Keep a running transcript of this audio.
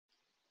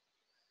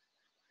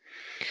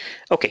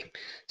Okay,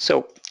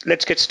 so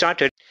let's get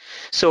started.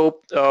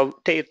 So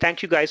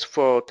thank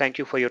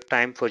you for your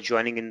time for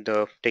joining in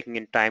the taking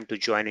in time to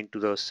join into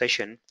the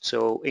session.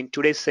 So in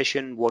today's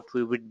session, what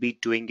we would be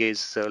doing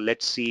is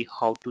let's see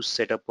how to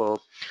set up a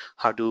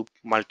Hadoop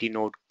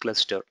multi-node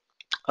cluster.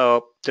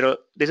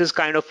 This is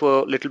kind of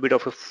a little bit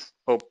of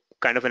a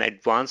kind of an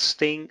advanced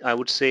thing, I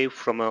would say.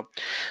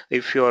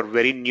 If you are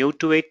very new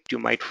to it, you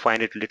might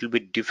find it a little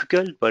bit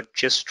difficult, but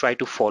just try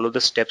to follow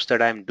the steps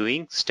that I'm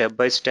doing step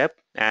by step,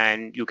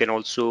 and you can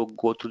also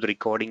go through the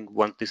recording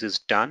once this is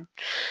done,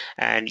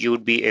 and you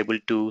would be able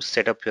to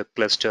set up your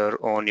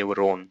cluster on your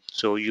own.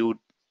 So I'm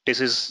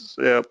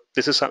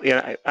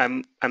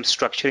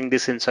structuring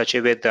this in such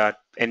a way that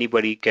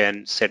anybody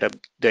can set up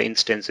the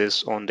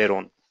instances on their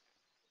own.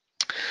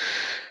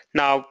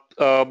 Now,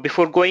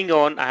 before going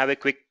on, I have a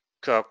quick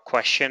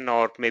question,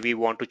 or maybe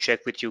want to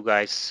check with you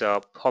guys.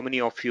 How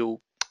many of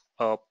you,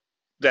 uh,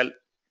 well,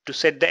 to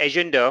set the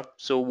agenda,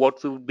 so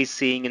what we will be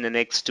seeing in the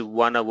next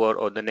 1 hour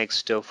or the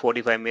next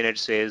 45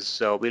 minutes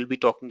is we'll be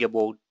talking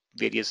about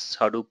various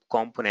Hadoop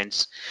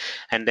components,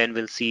 and then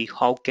we'll see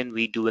how can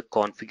we do the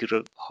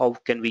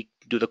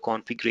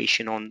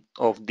configuration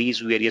of these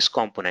various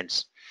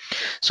components.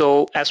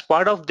 So as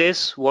part of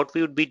this, what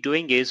we would be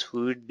doing is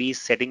we would be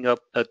setting up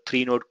a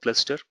 3-node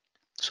cluster.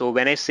 So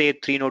when I say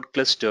 3-node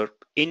cluster,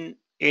 in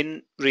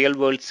real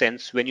world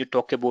sense, when you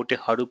talk about a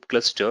Hadoop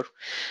cluster,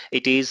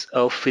 it is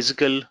a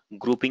physical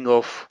grouping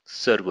of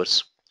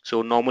servers.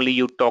 So normally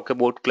you talk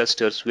about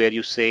clusters where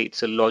you say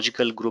it's a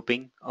logical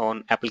grouping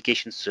on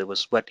application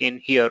servers. But in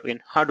here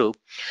in Hadoop,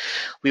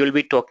 we will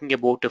be talking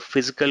about a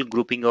physical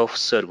grouping of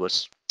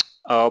servers.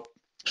 Uh,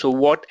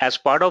 as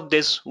part of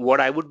this, what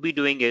I would be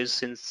doing is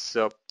since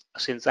I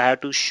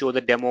have to show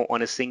the demo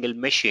on a single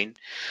machine,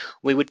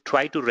 we would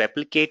try to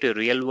replicate a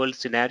real world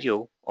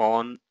scenario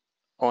on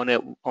a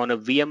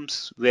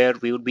VMs where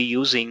we would be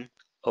using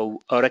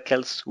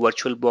Oracle's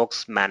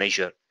VirtualBox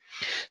Manager.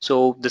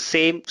 So the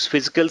same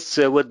physical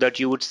server that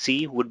you would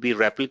see would be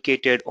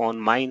replicated on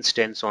my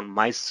instance on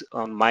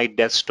my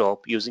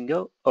desktop using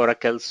a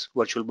Oracle's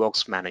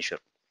VirtualBox Manager.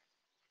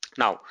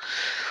 Now,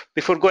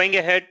 before going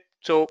ahead,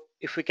 so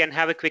if we can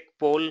have a quick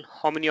poll,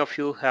 how many of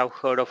you have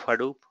heard of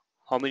Hadoop?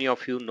 How many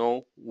of you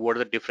know what are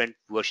the different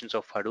versions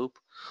of Hadoop?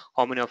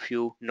 How many of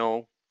you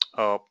know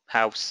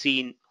have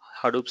seen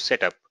Hadoop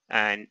setup?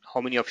 And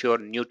how many of you are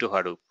new to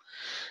Hadoop?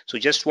 So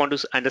just want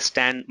to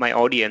understand my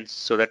audience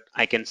so that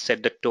I can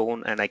set the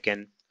tone and I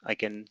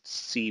can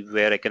see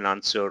where I can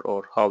answer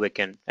or how I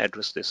can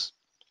address this.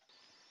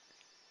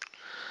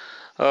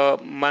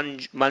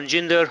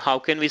 Manjinder, how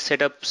can we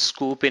set up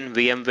Scoop in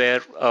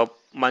VMware?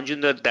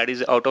 Manjinder, that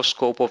is out of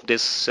scope of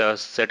this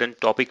certain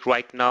topic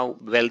right now.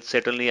 Well,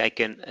 certainly I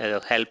can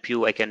help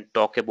you. I can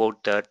talk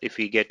about that if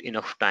we get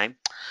enough time.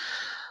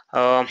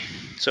 Um,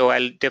 so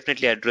I'll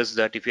definitely address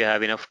that if you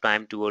have enough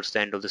time towards the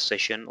end of the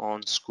session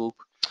on Scoop.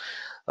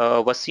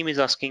 Wasim is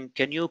asking,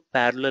 can you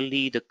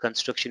parallelly the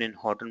construction in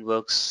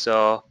Hortonworks?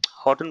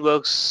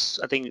 Hortonworks,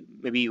 I think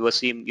maybe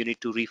Wasim, you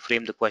need to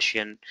reframe the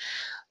question.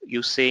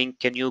 You saying,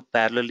 can you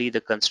parallelly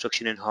the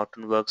construction in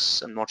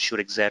Hortonworks? I'm not sure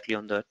exactly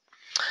on that.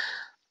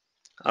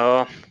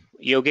 Uh,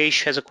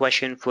 Yogesh has a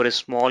question for a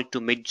small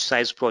to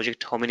mid-sized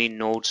project. How many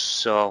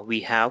nodes we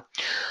have?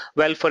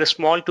 Well, for a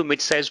small to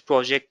mid-sized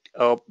project,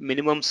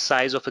 minimum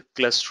size of a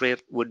cluster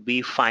would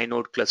be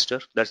 5-node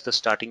cluster. That's the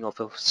starting of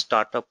a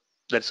startup.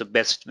 That's the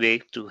best way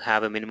to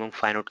have a minimum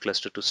 5-node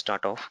cluster to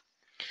start off.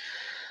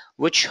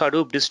 Which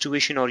Hadoop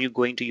distribution are you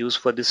going to use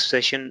for this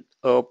session?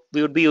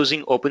 We would be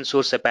using open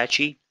source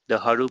Apache. The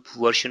Hadoop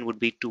version would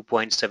be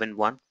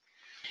 2.71.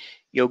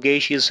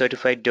 Yogesh is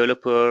certified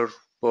developer.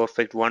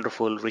 Perfect,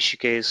 wonderful.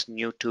 Rishikesh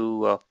new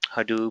to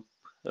Hadoop.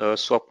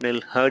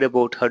 Swapnil heard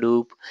about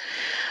Hadoop.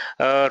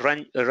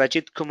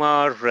 Rajit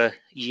Kumar,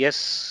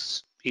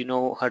 yes, you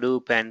know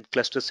Hadoop and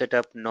cluster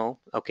setup. No,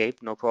 okay,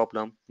 no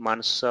problem.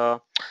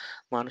 Manasha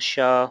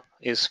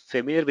is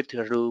familiar with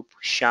Hadoop.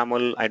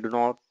 Shamal, I do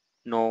not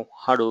know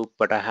Hadoop,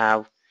 but I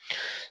have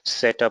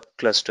set up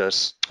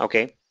clusters.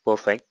 Okay,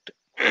 perfect.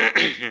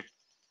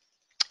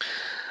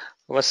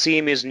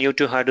 Wasim is new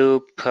to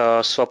Hadoop.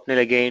 Swapnil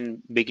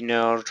again,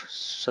 beginner.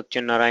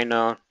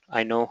 Satyanarayana,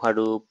 I know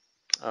Hadoop.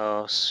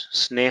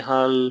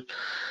 Snehal,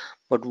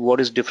 but what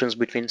is difference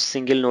between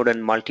single node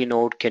and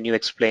multi-node? Can you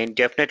explain?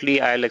 Definitely,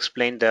 I'll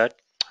explain that.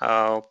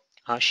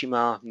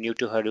 Ashima, new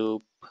to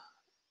Hadoop.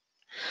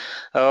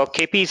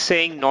 KP is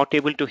saying not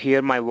able to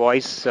hear my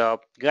voice.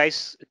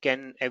 Guys,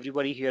 can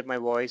everybody hear my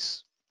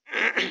voice?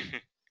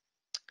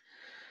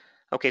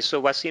 Okay,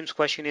 so Wasim's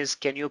question is,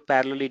 can you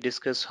parallelly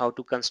discuss how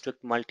to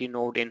construct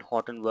multi-node in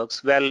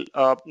Hortonworks? Well,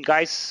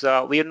 guys,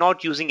 we are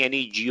not using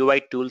any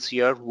GUI tools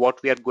here.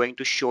 What we are going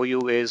to show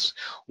you is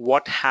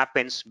what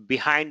happens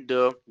behind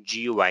the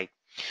GUI.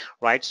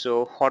 Right,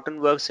 so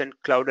Hortonworks and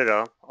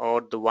Cloudera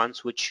are the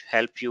ones which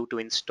help you to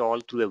install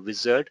through a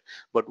wizard.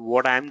 But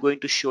what I'm going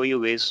to show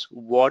you is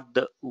what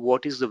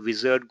is the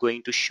wizard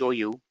going to show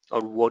you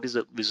or what is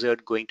the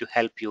wizard going to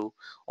help you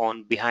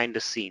on behind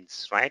the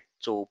scenes, right?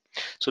 So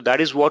that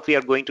is what we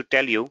are going to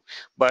tell you.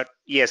 But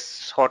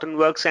yes,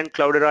 Hortonworks and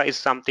Cloudera is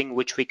something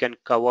which we can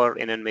cover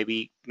in a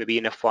maybe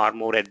in a far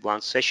more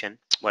advanced session,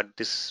 but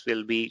this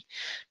will be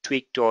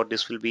tweaked, or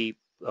this will be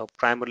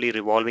primarily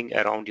revolving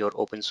around your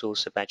open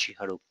source Apache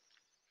Hadoop.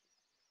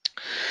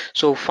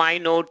 So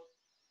 5 node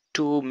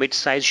to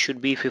mid-size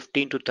should be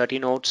 15 to 30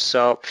 nodes.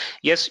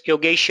 Yes,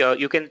 Yogesh,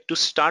 you can, to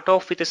start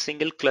off with a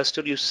single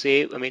cluster, you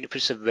say, I mean, if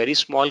it's a very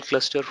small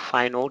cluster,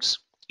 5 nodes,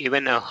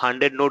 even a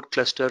 100 node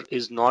cluster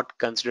is not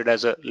considered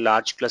as a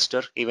large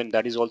cluster. Even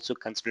that is also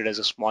considered as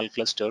a small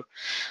cluster,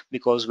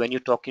 because when you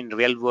talk in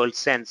real world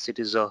sense, it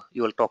is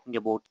you are talking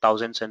about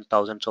thousands and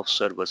thousands of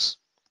servers.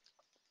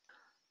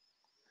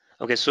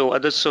 Okay, so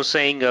others are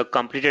saying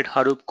completed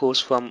Hadoop course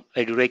from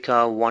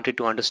Edureka, wanted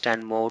to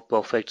understand more.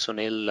 Perfect,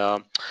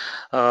 Sunil.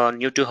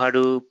 New to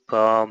Hadoop,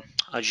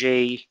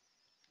 Ajay.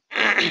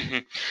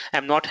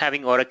 I'm not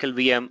having Oracle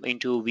VM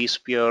into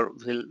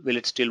vSphere. Will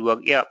it still work?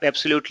 Yeah,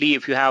 absolutely.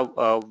 If you have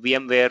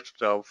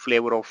VMware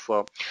flavor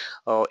of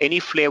any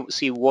flavor,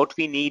 see, what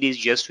we need is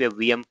just a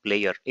VM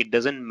player. It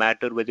doesn't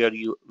matter whether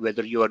you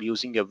are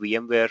using a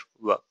VMware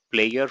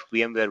player,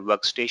 VMware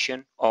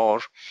workstation,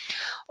 or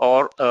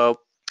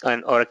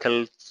an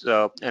Oracle's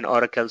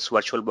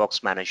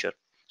VirtualBox manager.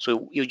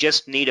 So you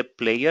just need a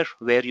player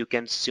where you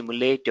can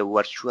simulate a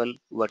virtual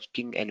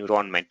working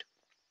environment.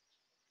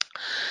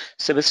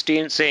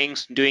 Sebastian saying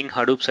doing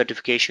Hadoop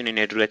certification in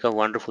Edureka.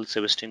 Wonderful,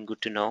 Sebastian.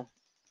 Good to know.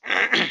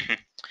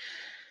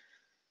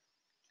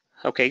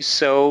 Okay,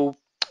 so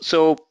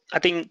I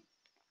think,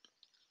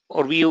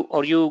 are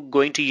you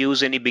going to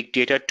use any big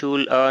data tool?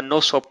 No,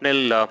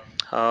 Swapnil.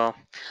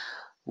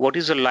 What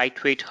is a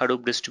lightweight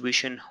Hadoop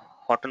distribution?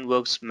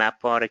 Hortonworks,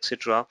 Mapper,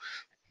 etc.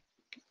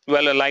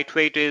 Well, a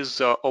lightweight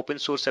is open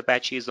source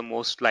Apache is the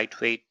most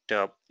lightweight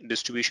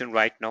distribution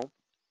right now.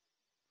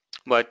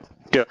 But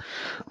uh,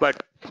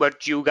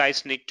 but you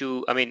guys need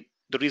to, I mean,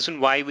 the reason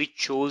why we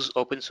chose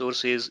open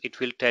source is it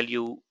will tell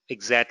you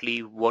exactly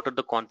what are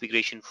the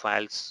configuration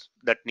files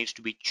that needs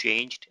to be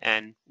changed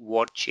and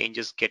what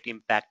changes get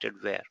impacted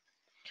where.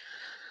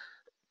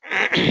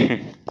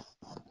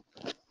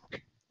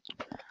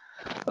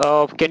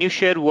 Can you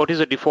share what is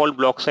the default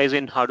block size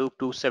in Hadoop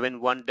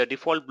 271? The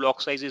default block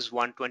size is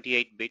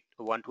 128 bit,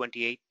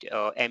 128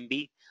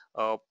 MB.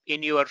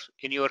 In your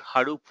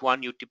Hadoop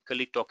 1, you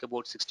typically talk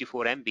about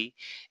 64 MB.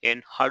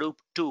 In Hadoop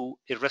 2,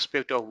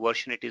 irrespective of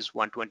version, it is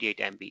 128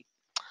 MB.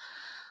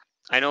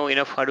 I know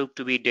enough Hadoop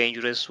to be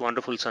dangerous.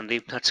 Wonderful,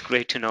 Sandeep. That's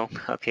great to know.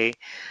 Okay.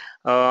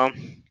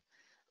 Um,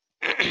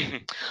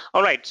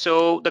 all right.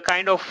 So the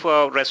kind of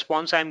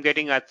response I'm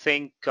getting, I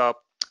think uh,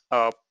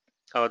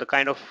 the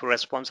kind of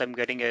response I'm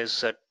getting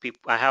is that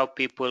I have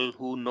people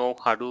who know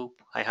Hadoop.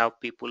 I have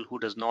people who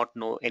does not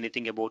know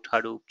anything about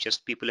Hadoop.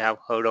 Just people have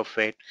heard of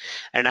it,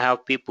 and I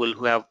have people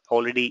who have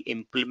already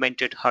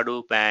implemented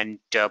Hadoop, and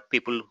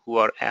people who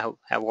have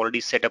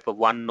already set up a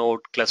one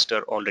node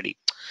cluster already.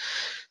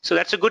 So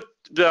that's a good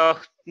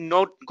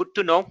note. Good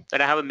to know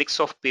that I have a mix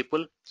of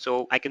people,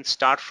 so I can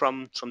start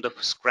from the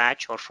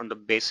scratch or from the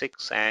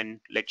basics and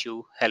let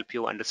you help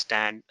you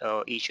understand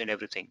each and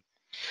everything.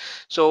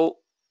 So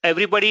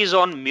everybody is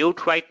on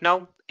mute right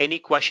now. Any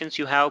questions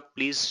you have,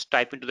 please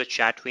type into the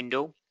chat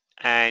window,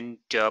 and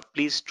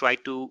please try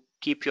to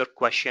keep your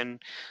question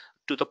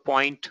to the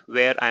point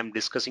where I'm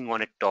discussing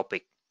on a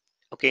topic.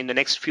 Okay, in the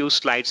next few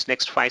slides,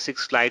 next 5-6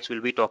 slides,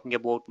 we'll be talking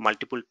about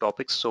multiple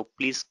topics. So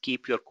please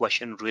keep your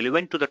question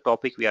relevant to the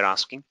topic we are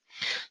asking,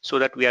 so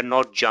that we are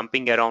not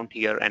jumping around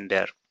here and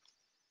there.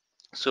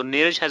 So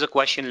Neeraj has a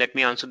question. Let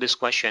me answer this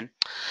question.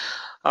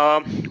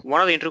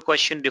 One of the intro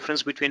question,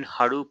 difference between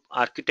Hadoop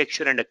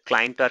architecture and a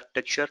client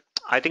architecture.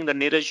 I think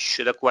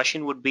the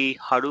question would be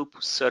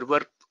Hadoop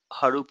server,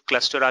 Hadoop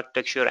cluster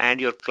architecture and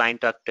your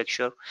client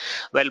architecture.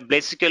 Well,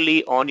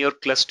 basically on your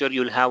cluster,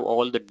 you'll have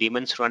all the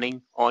daemons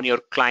running. On your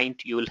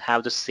client, you will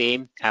have the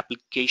same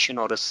application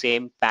or the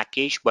same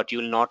package, but you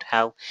will not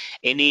have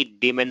any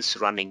daemons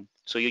running.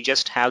 So you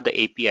just have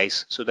the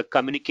APIs. So the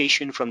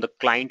communication from the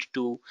client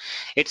to,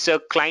 it's a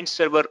client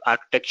server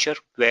architecture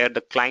where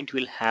the client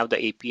will have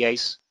the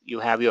APIs. You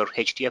have your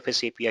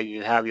HDFS API,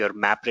 you have your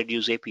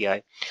MapReduce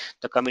API.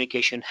 The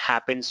communication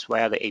happens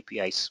via the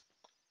APIs.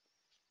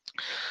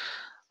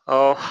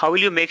 How will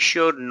you make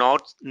sure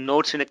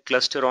nodes in a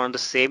cluster are on the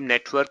same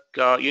network?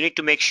 You need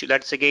to make sure,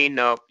 that's again,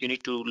 you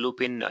need to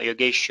loop in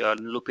Yogesh,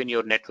 loop in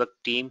your network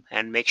team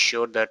and make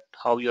sure that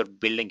how you're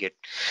building it.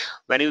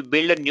 When you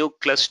build a new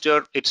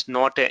cluster, it's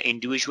not an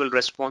individual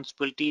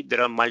responsibility.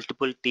 There are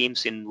multiple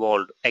teams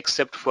involved,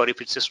 except for if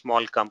it's a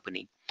small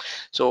company.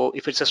 So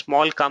if it's a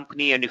small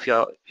company and if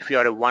you're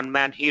a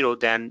one-man hero,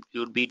 then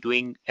you'll be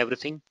doing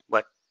everything.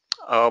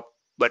 Uh,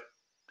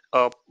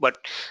 but but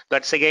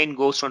that's again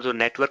goes on the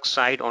network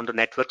side, on the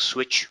network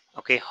switch.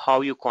 Okay,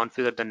 how you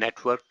configure the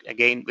network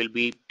again will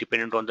be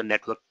dependent on the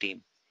network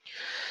team.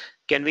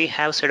 Can we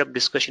have setup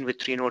discussion with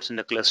 3 nodes in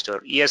the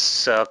cluster?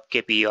 Yes,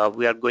 KP,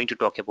 we are going to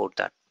talk about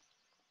that.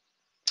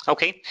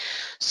 Okay,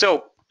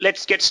 so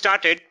let's get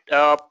started.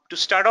 To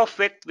start off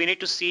with, we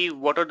need to see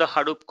what are the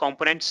Hadoop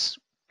components.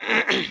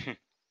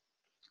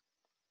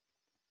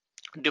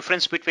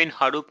 Difference between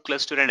Hadoop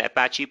cluster and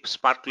Apache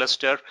Spark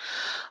cluster.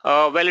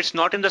 Well, it's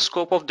not in the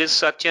scope of this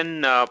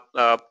section.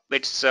 Hadoop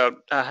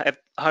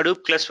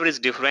cluster is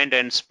different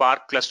and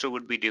Spark cluster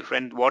would be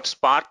different. What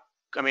Spark,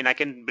 I mean, I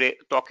can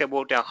talk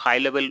about a high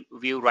level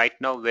view right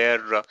now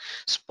where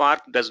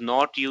Spark does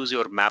not use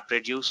your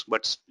MapReduce,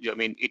 but I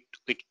mean,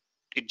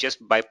 it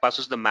just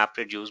bypasses the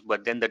MapReduce,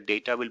 but then the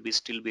data will be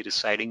still be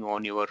residing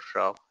on your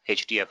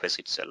HDFS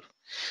itself.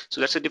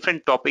 So that's a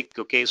different topic.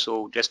 Okay,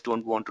 so just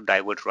don't want to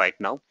divert right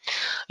now.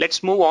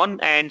 Let's move on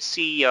and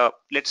see,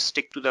 let's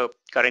stick to the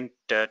current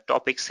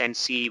topics and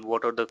see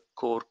what are the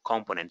core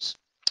components.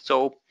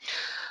 So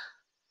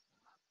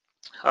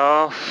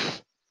uh,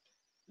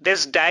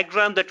 this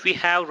diagram that we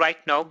have right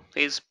now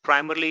is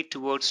primarily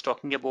towards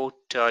talking about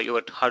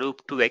your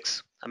Hadoop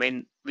 2x.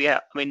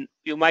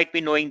 You might be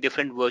knowing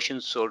different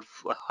versions of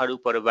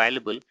Hadoop are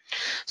available.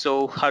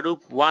 So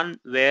Hadoop 1,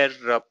 where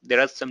there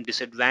are some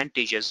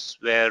disadvantages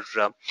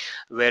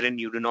wherein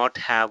you do not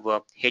have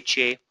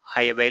HA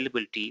high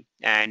availability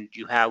and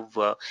you have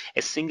a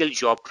single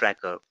job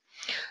tracker.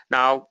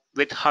 Now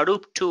with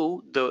Hadoop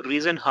 2, the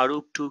reason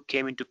Hadoop 2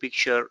 came into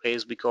picture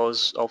is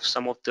because of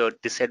some of the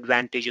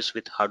disadvantages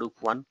with Hadoop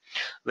 1,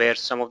 where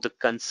some of the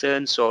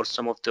concerns or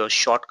some of the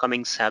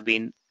shortcomings have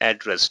been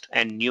addressed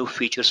and new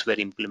features were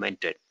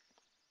implemented.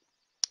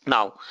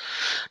 Now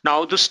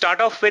to start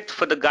off with,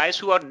 for the guys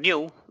who are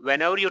new,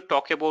 whenever you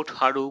talk about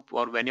Hadoop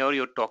or whenever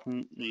you're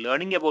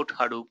learning about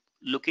Hadoop,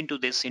 look into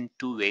this in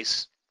two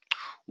ways.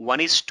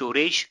 One is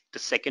storage, the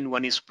second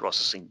one is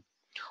processing.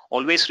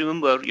 Always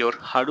remember your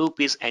Hadoop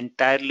is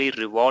entirely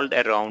revolved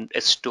around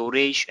a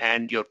storage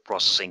and your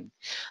processing.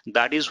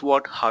 That is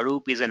what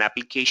Hadoop is, an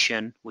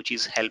application which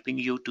is helping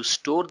you to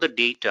store the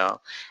data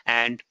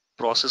and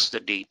process the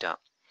data.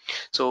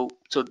 So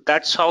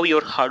that's how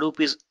your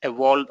Hadoop is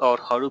evolved or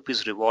Hadoop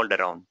is revolved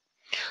around.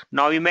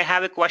 Now you may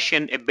have a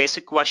question, a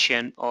basic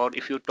question, or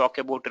if you talk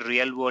about a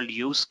real world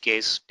use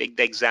case, take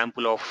the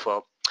example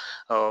of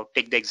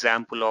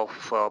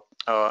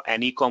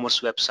an e-commerce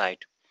website.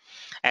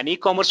 An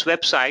e-commerce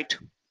website,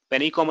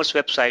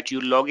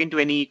 you log into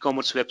any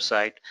e-commerce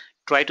website,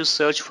 try to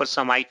search for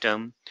some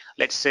item,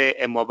 let's say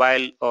a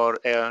mobile or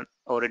a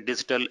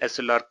digital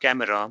SLR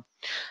camera,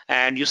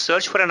 and you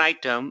search for an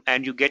item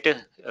and you get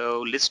a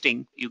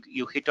listing.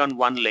 You hit on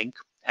one link,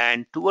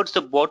 and towards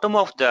the bottom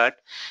of that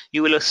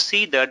you will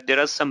see that there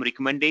are some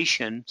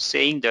recommendation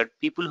saying that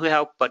people who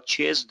have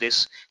purchased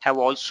this have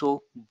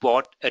also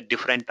bought a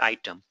different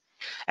item.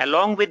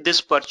 Along with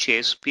this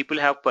purchase, people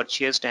have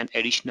purchased an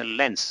additional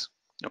lens.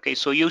 Okay,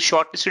 so you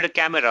shortlisted a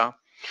camera.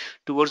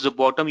 Towards the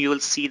bottom you will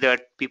see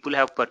that people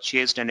have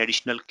purchased an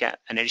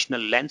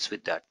additional lens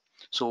with that.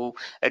 So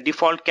a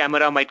default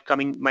camera might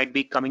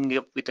be coming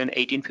up with an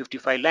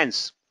 1855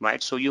 lens,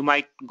 right? So you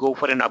might go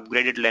for an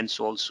upgraded lens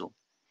also.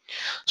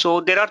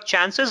 So there are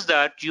chances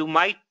that you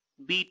might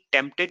be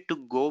tempted to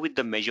go with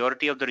the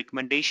majority of the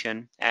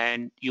recommendation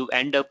and you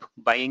end up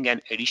buying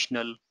an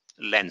additional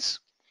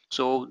lens.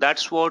 So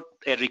that's what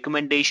a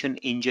recommendation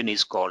engine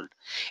is called.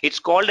 It's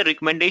called a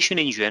recommendation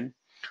engine,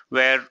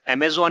 where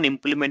Amazon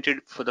implemented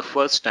for the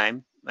first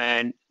time,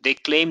 and they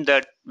claim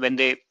that when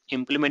they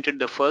implemented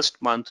the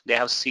first month, they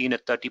have seen a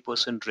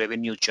 30%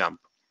 revenue jump.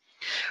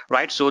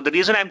 Right, so the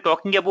reason I'm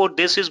talking about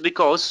this is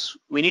because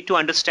we need to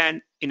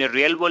understand in a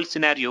real world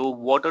scenario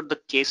what are the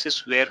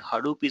cases where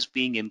Hadoop is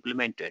being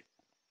implemented.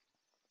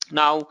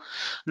 Now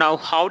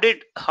how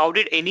did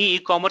any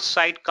e-commerce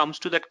site comes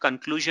to that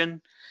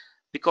conclusion?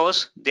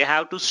 Because they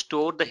have to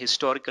store the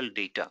historical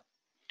data,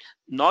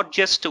 not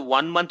just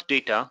 1 month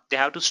data. They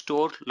have to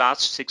store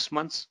last 6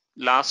 months,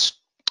 last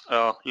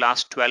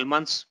 12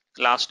 months,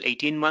 last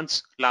 18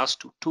 months,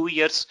 last 2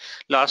 years,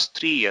 last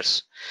 3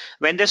 years.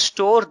 When they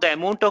store the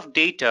amount of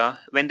data,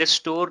 when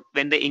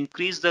they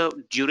increase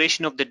the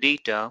duration of the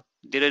data,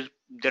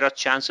 there are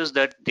chances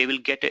that they will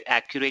get an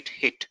accurate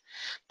hit.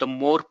 The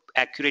more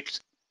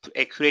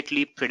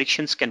accurately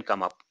predictions can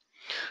come up,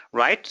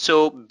 right?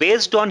 So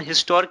based on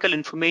historical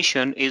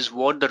information is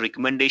what the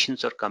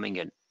recommendations are coming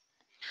in.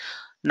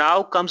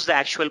 Now comes the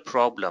actual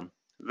problem.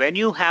 When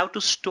you have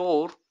to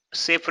store,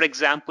 say for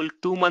example,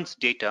 2 months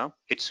data,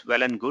 it's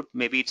well and good.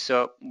 Maybe it's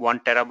a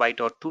 1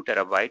 TB or 2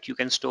 TB, you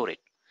can store it.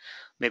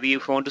 Maybe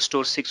if you want to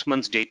store 6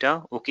 months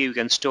data, okay, you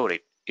can store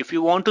it. If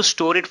you want to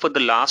store it for the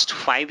last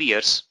 5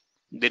 years,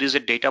 there is a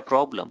data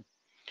problem.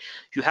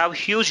 You have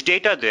huge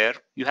data there,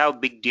 you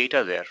have big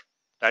data there.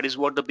 That is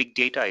what the big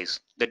data is.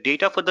 The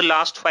data for the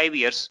last 5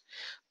 years,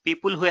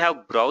 people who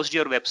have browsed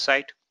your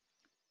website,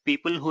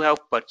 people who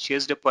have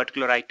purchased a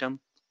particular item,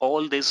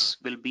 all this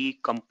will be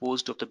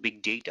composed of the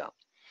big data.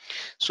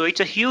 So it's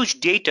a huge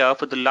data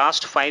for the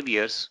last 5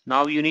 years.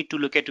 Now you need to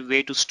look at a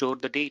way to store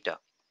the data.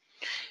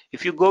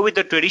 If you go with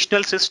the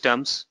traditional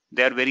systems,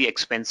 they are very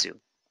expensive,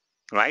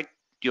 right?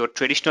 Your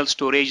traditional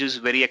storage is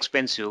very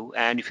expensive,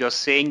 and if you're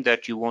saying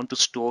that you want to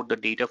store the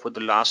data for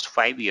the last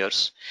 5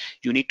 years,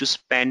 you need to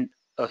spend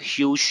a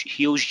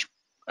huge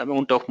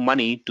amount of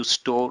money to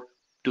store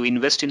to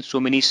invest in so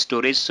many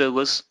storage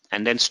servers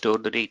and then store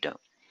the data.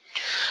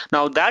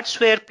 Now that's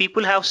where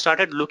people have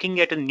started looking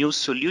at a new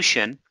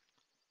solution.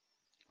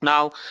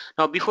 Now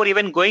before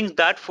even going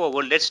that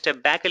forward, let's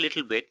step back a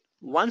little bit.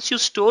 Once you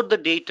store the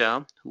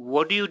data,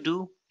 what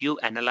do? You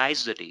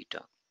analyze the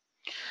data.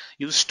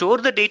 You store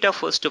the data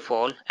first of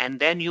all, and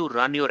then you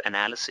run your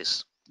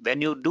analysis.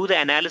 When you do the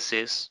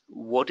analysis,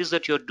 what is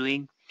that you're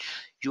doing?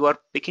 You are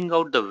picking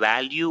out the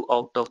value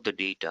out of the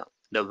data.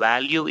 The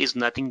value is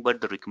nothing but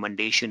the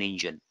recommendation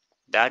engine.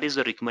 That is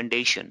the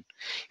recommendation.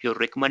 Your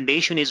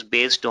recommendation is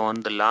based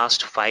on the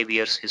last 5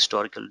 years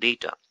historical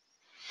data.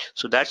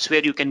 So that's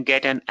where you can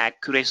get an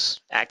accurate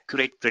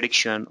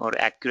prediction or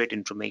accurate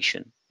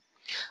information.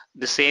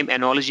 The same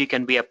analogy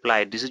can be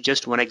applied. This is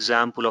just one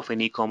example of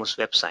an e-commerce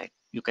website.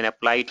 You can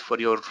apply it for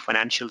your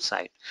financial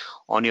side,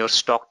 on your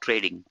stock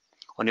trading.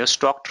 On your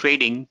stock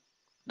trading,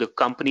 the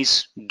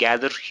companies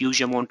gather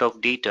huge amount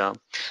of data.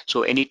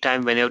 So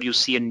anytime whenever you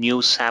see a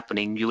news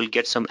happening, you will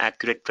get some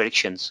accurate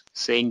predictions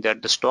saying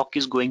that the stock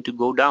is going to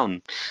go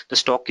down, the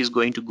stock is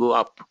going to go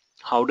up.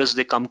 How does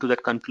they come to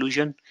that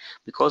conclusion?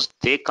 Because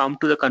they come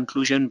to the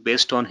conclusion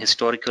based on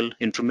historical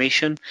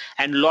information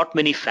and lot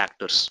many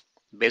factors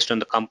based on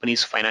the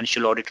company's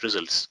financial audit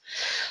results.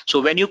 So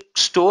when you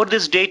store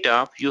this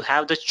data, you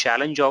have the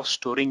challenge of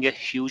storing a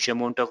huge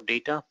amount of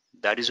data.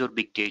 That is your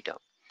big data.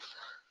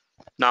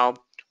 Now,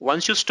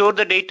 once you store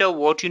the data,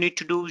 what you need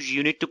to do is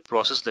you need to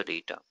process the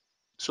data.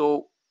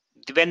 So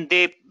when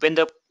the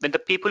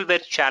people were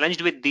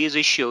challenged with these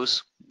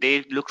issues,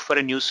 they looked for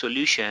a new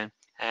solution,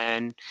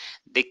 and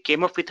they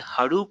came up with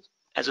Hadoop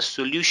as a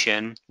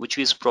solution, which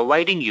is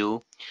providing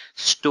you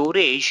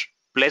storage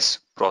plus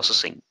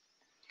processing.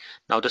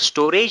 Now the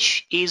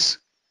storage is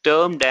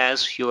termed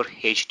as your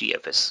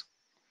HDFS.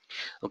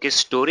 Okay,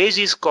 storage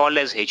is called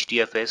as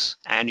HDFS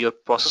and your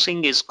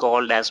processing is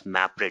called as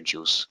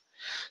MapReduce.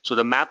 So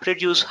the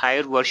MapReduce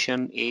higher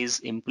version is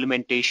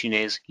implementation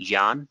is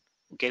YARN.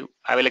 Okay,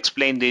 I will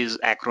explain these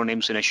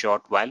acronyms in a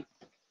short while.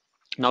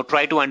 Now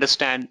try to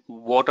understand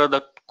what are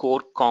the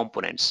core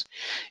components,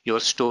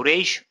 your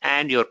storage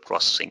and your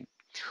processing.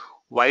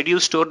 Why do you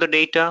store the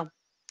data?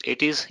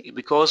 It is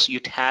because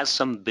it has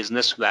some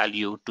business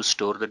value to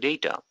store the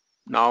data.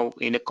 Now,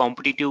 in a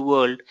competitive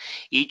world,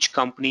 each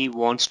company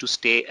wants to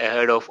stay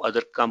ahead of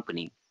other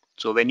company.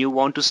 So when you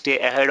want to stay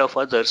ahead of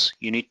others,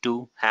 you need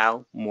to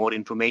have more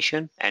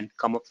information and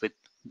come up with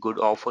good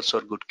offers or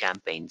good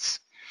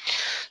campaigns.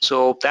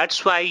 So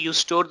that's why you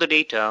store the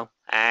data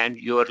and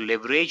you're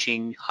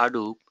leveraging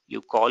Hadoop.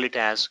 You call it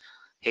as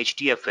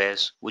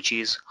HDFS, which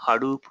is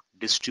Hadoop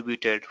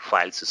Distributed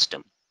File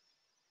System.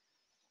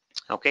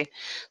 Okay,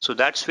 so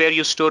that's where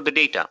you store the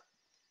data.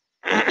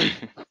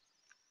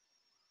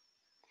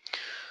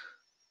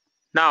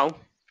 now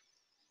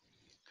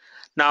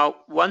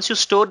once you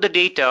store the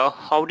data,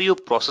 how do you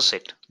process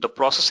it? The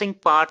processing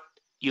part,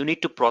 you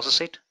need to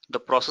process it. The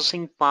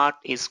processing part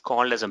is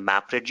called as a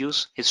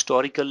MapReduce.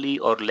 Historically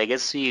or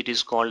legacy, it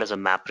is called as a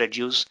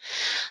MapReduce.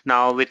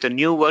 Now with the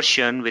new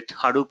version, with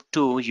Hadoop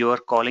 2, you are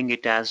calling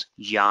it as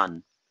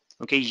YARN.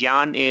 Okay,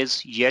 YARN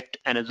is yet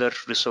another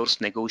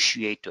resource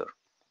negotiator.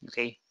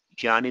 Okay,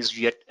 YARN is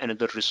yet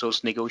another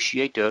resource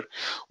negotiator,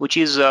 which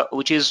is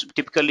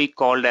typically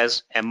called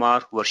as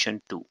MR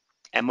version 2.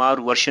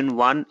 MR version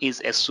 1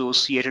 is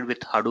associated with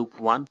Hadoop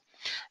 1.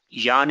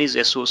 YARN is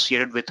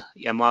associated with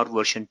MR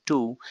version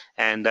 2,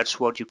 and that's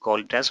what you call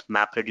it as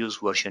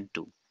MapReduce version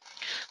 2.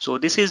 So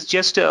this is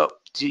just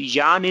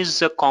YARN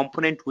is a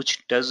component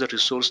which does the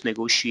resource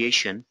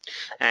negotiation,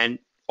 and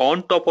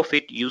on top of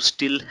it you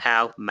still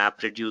have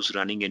MapReduce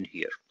running in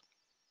here.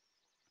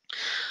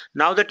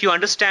 Now that you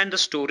understand the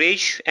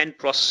storage and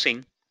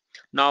processing,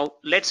 now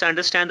let's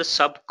understand the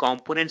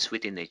sub-components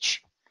within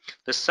each.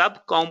 The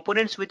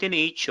sub-components within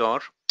each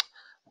are,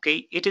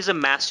 okay, it is a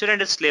master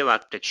and a slave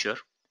architecture.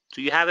 So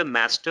you have a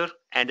master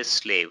and a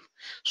slave.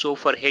 So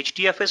for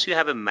HDFS you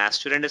have a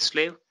master and a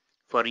slave.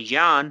 For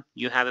YARN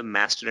you have a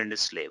master and a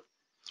slave.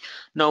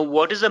 Now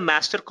what is the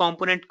master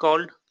component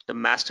called? The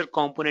master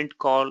component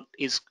called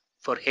is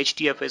for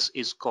HDFS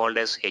is called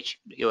as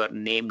your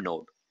name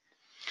node.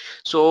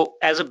 So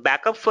as a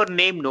backup for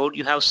name node,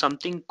 you have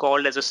something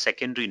called as a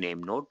secondary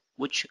name node,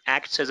 which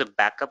acts as a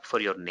backup for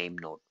your name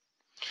node.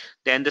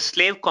 Then the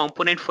slave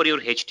component for your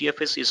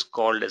HDFS is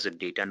called as a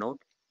data node.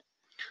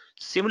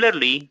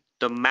 Similarly,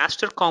 the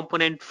master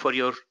component for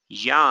your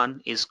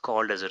YARN is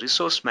called as a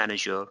resource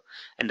manager,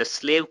 and the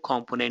slave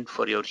component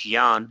for your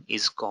YARN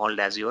is called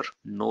as your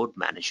node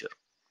manager.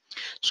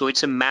 So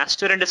it's a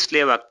master and a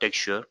slave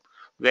architecture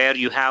where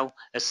you have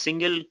a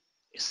single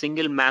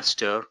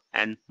master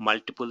and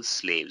multiple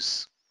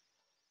slaves.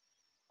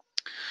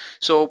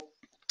 So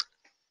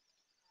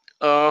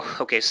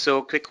okay,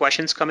 so quick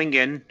questions coming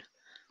in.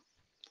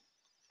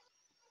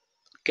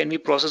 Can we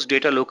process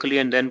data locally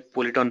and then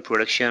pull it on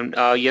production?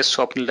 Yes,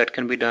 Swapnil, that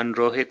can be done.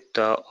 Rohit,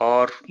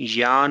 or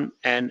YARN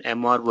and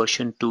MR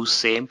version 2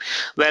 same?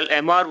 Well,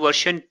 MR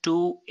version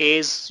 2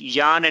 is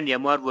YARN and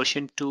MR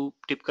version 2.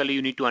 Typically,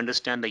 you need to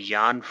understand the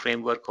YARN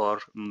framework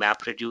or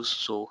MapReduce.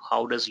 So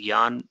how does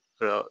YARN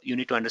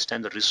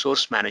understand the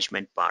resource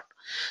management part.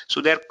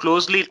 So they're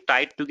closely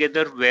tied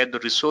together, where the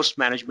resource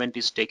management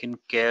is taken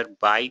care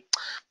by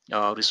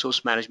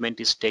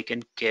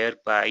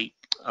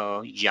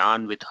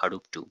Yarn with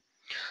Hadoop 2.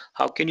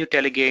 How can you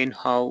tell again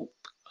how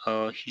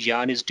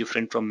Yarn is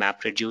different from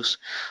MapReduce?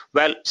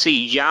 Well,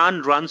 see, MapReduce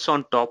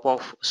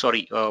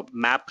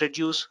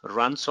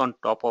runs on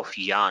top of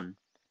Yarn.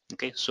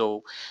 Okay,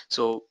 so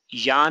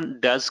Yarn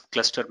does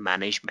cluster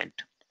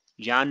management.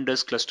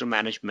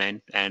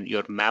 And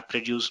your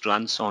MapReduce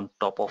runs on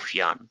top of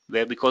Yarn.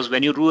 Because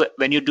when you do a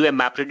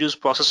MapReduce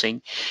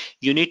processing,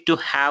 you need to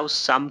have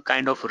some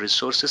kind of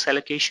resources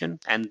allocation,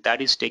 and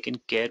that is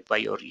taken care by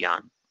your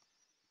Yarn.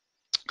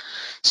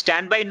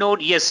 Standby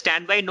node, yes,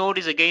 standby node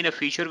is again a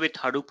feature with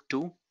Hadoop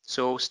 2.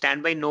 So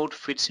standby node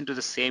fits into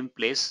the same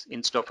place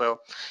instead of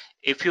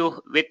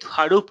with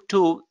Hadoop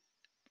 2,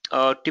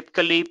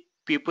 typically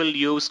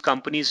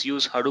companies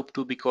use Hadoop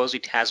 2 because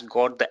it has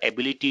got the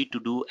ability to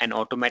do an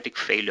automatic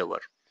failover.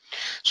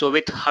 So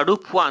with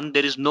Hadoop 1,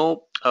 there is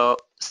no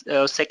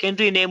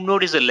secondary name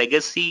node is a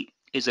legacy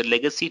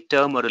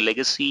term, or a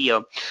legacy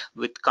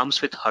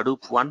comes with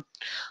Hadoop 1.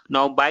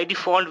 Now by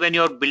default, when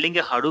you're building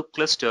a Hadoop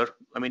cluster,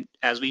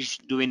 as we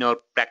do in our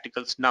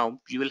practicals now,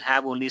 you will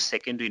have only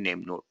secondary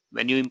name node.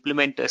 When you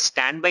implement a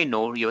standby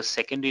node, your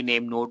secondary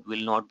name node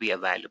will not be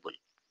available.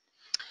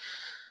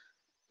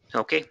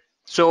 Okay,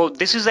 so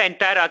this is the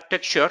entire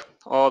architecture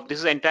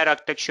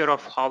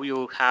of how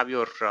you have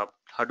your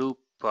Hadoop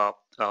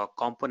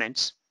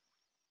components.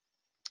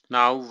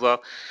 Now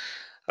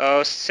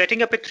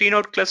setting up a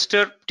 3-node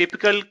cluster,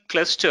 typical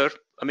cluster.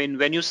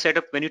 When you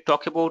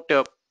talk about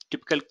a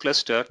typical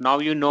cluster, now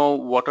you know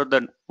what are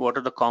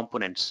the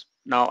components.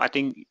 Now I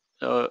think,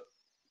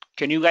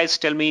 can you guys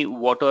tell me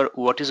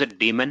what is a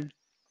daemon?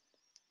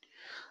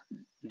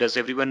 Does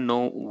everyone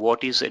know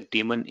what is a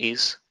daemon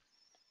is?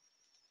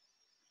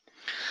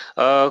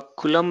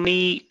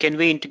 Kulami, can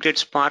we integrate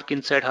Spark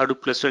inside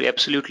Hadoop cluster?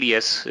 Absolutely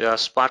yes.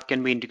 Spark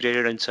can be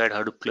integrated inside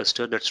Hadoop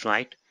cluster. That's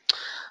right.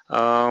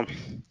 So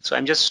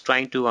I'm just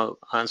trying to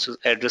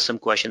address some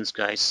questions,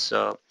 guys.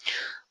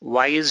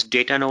 Why is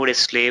data node a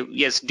slave?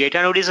 Yes,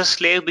 data node is a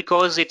slave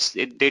because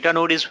data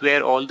node is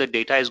where all the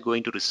data is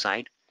going to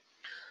reside.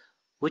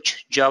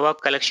 Which Java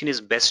collection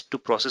is best to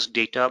process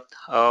data?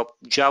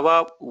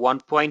 Java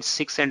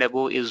 1.6 and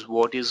above is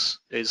what is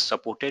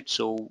supported.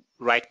 So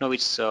right now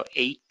it's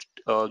 8.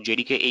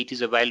 JDK 8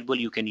 is available.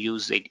 You can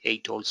use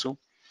 8 also.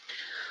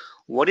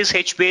 What is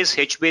HBase?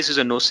 HBase is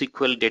a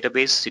NoSQL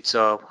database. It's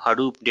a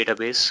Hadoop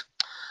database.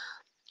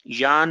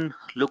 Yarn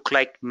look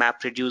like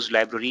MapReduce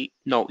library.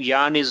 No,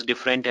 Yarn is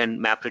different and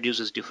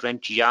MapReduce is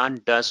different.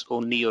 Yarn does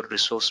only your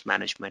resource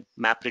management.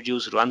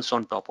 MapReduce runs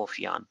on top of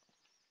Yarn.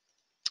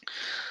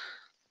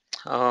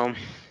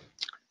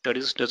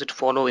 Does it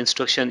follow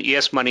instruction?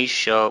 Yes,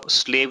 Manish.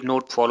 Slave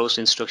node follows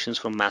instructions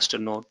from master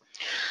node.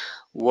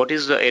 What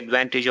is the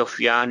advantage of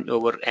Yarn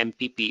over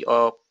MPP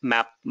or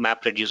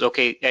MapReduce?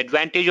 Okay,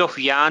 advantage of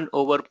Yarn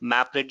over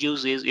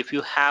MapReduce is if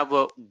you have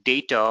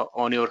data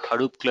on your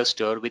Hadoop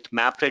cluster with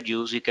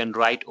MapReduce, you can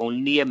write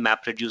only a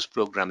MapReduce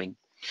programming.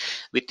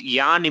 With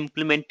Yarn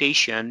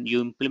implementation,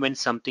 you implement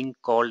something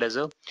called as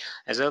a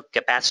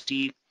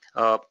capacity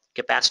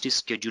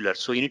scheduler.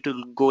 So you need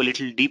to go a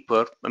little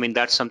deeper.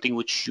 That's something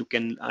which you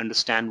can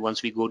understand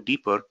once we go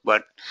deeper.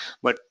 But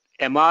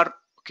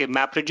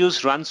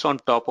MapReduce runs on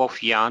top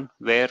of Yarn,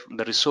 where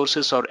the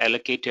resources are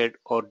allocated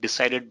or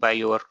decided by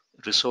your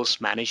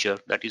resource manager,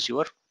 that is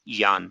your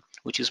Yarn,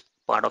 which is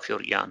part of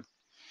your Yarn.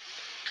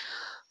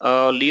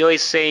 Leo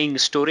is saying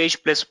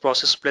storage plus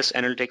process plus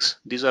analytics,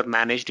 these are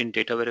managed in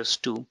data warehouse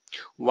too.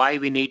 Why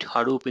we need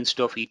Hadoop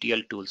instead of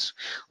ETL tools?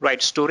 Right,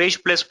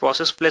 storage plus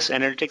process plus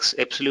analytics,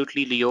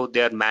 absolutely Leo,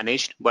 they are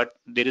managed, but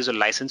there is a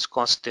license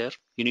cost there.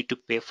 You need to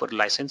pay for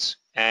license.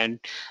 And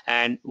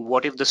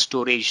what if the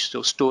storage?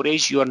 So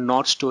storage, you are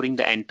not storing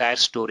the entire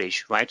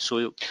storage, right?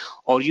 So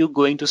are you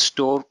going to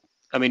store,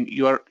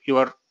 you are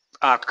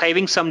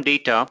archiving some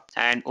data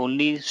and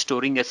only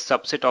storing a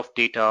subset of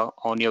data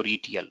on your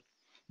ETL,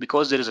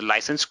 because there is a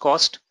license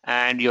cost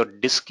and your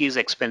disk is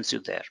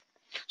expensive there.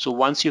 So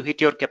once you hit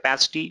your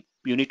capacity,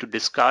 you need to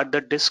discard the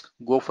disk,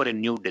 go for a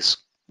new disk,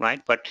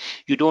 right? But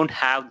you don't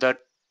have that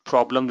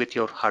problem with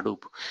your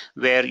Hadoop,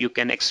 where you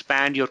can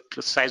expand your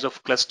size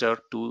of cluster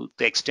to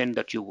the extent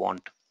that you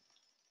want.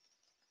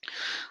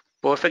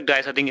 Perfect,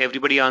 guys. I think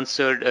everybody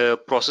answered.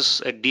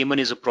 Process, a daemon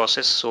is a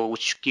process, so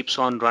which keeps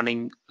on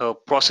running, a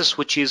process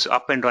which is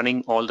up and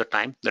running all the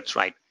time. That's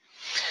right.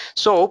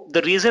 So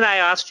the reason I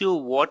asked you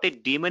what a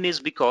daemon is,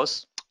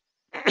 because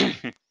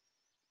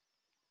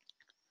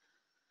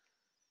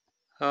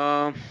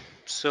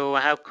so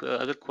I have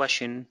other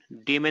question.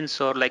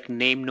 Daemons are like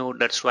name node.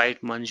 That's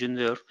right,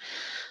 Manjinder.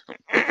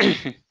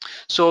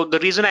 So the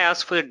reason I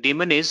asked for a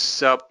daemon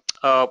is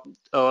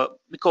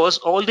because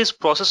all these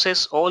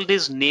processes, all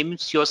these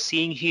names you're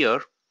seeing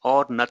here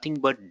are nothing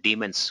but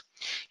daemons.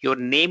 Your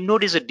name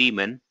node is a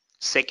daemon.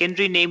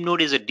 Secondary name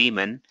node is a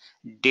daemon.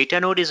 Data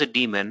node is a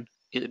daemon.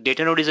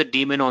 Data node is a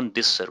daemon on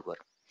this server.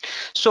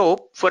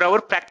 So for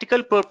our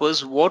practical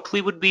purpose, what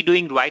we would be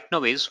doing right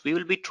now is we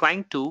will be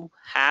trying to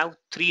have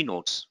three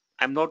nodes.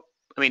 I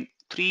mean,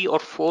 3 or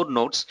 4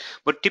 nodes,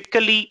 but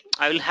typically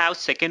I will have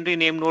secondary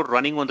name node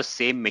running on the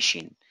same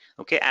machine,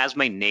 okay, as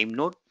my name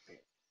node,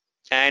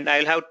 and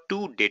I'll have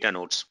two data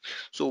nodes.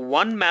 So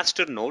one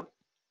master node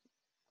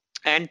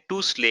and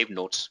two slave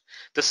nodes.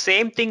 The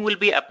same thing will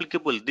be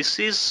applicable. This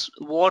is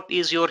what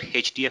is your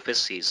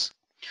HDFS is.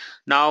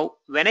 Now,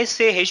 when I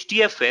say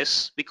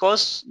HDFS,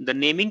 because the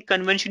naming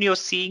convention you're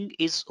seeing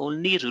is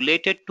only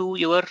related to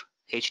your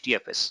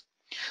HDFS,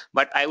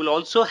 but I will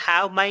also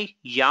have my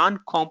yarn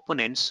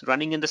components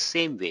running in the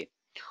same way.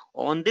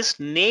 On this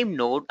name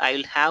node, I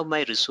will have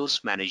my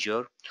resource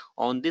manager.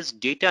 On this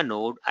data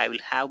node, I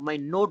will have my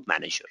node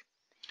manager.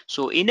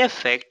 So in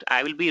effect,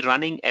 I will be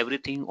running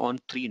everything on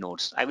three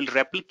nodes. I will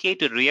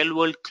replicate a real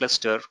world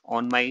cluster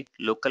on my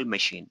local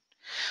machine.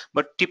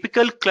 But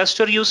typical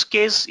cluster use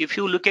case, if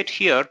you look at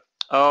here,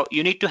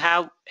 you need to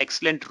have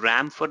excellent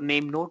RAM for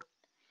name node.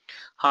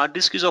 Hard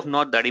disk is of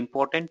not that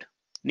important.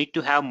 Need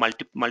to have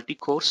multi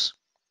cores.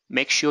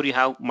 Make sure you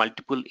have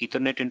multiple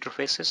Ethernet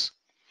interfaces.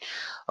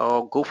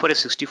 Go for a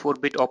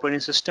 64-bit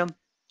operating system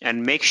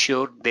and make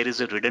sure there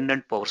is a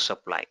redundant power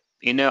supply.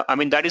 I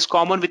mean, that is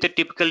common with a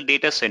typical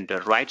data center,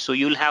 right? So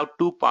you'll have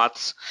two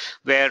paths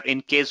where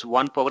in case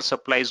one power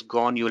supply is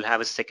gone, you'll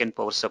have a second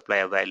power supply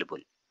available.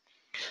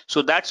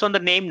 So that's on the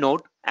name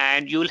node,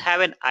 and you'll have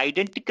an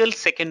identical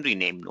secondary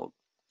name node.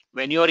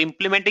 When you're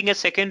implementing a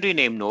secondary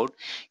name node,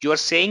 you are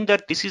saying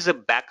that this is a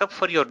backup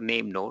for your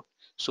name node.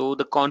 So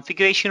the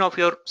configuration of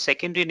your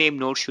secondary name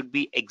node should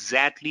be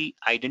exactly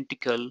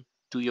identical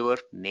to your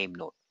name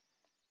node.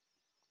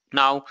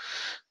 Now,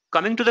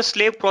 coming to the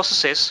slave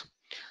processes,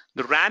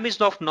 the RAM is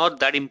not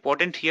that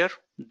important here,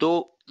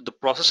 though the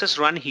processes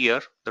run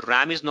here, the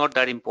RAM is not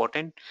that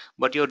important,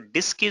 but your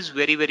disk is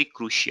very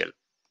crucial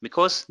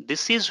because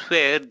this is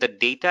where the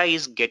data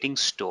is getting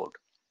stored.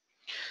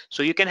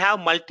 So you can have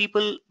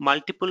multiple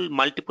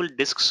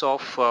disks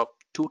of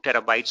 2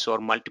 terabytes or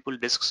multiple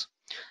disks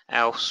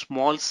of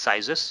small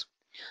sizes.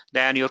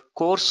 Then your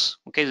cores,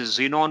 okay,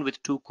 Xenon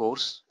with 2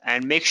 cores,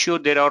 and make sure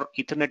there are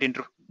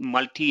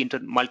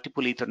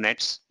multiple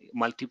Ethernet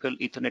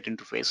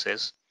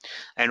interfaces,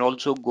 and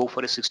also go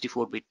for a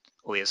 64-bit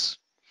OS.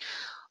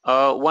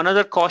 One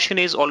other caution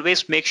is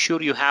always make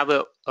sure you have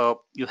a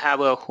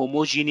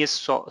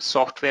homogeneous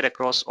software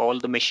across all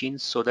the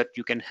machines so that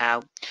you can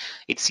have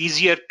it's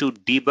easier to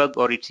debug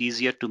or it's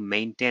easier to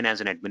maintain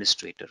as an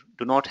administrator.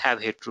 Do not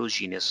have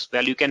heterogeneous.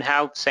 Well, you can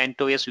have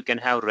CentOS, you can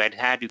have Red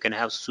Hat, you can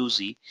have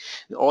SUSE.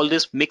 All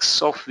this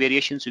mix of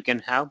variations you can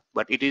have,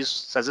 but it is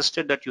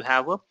suggested that you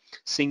have a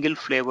single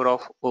flavor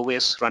of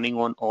OS running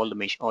on all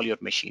your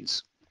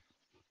machines.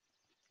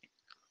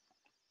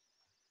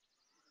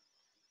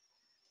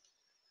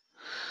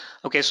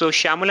 Okay, so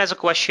Shamal has a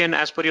question.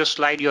 As per your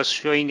slide, you're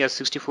showing as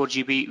 64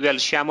 GB. Well,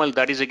 Shamal,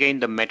 that is again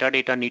the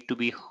metadata need to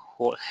be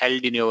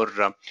held in your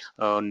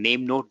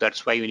name node.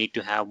 That's why you need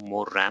to have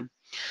more RAM.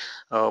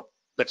 Uh,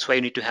 that's why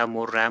you need to have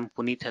more RAM.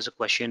 Puneet has a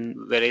question.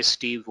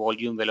 Veracity,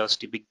 volume,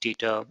 velocity, big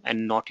data,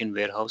 and not in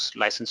warehouse.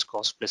 License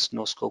cost plus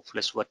no scope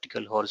plus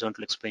vertical,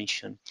 horizontal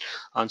expansion.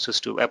 Answers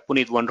to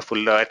Puneet,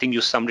 wonderful. I think you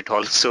summed it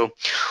all. So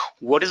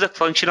what is the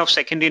function of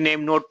secondary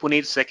name node,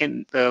 Puneet?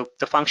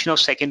 The function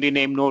of secondary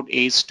name node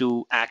is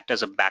to act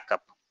as a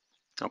backup.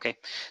 Okay,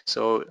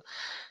 so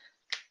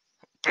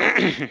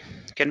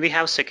can we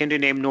have secondary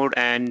name node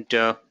and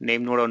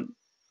name node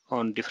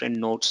on different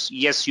nodes?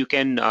 Yes, you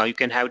can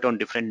have it on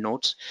different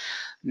nodes.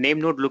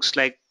 Name node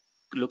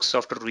looks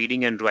after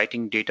reading and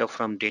writing data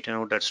from data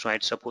node. That's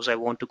right. Suppose I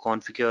want to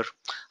configure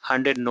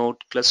 100 node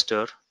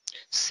cluster,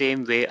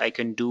 same way I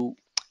can do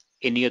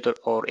any other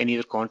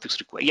configs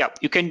required. Yeah,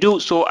 you can do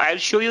so. I'll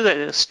show you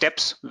the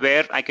steps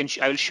where I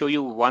will show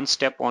you one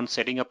step on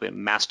setting up a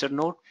master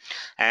node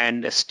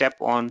and a step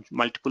on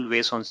multiple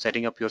ways on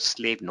setting up your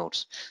slave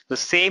nodes. The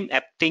same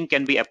thing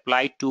can be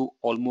applied to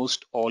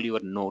almost all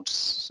your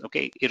nodes.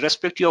 Okay,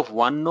 irrespective of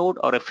one node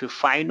or if you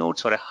 5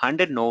 nodes or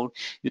 100 node,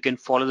 you can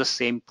follow the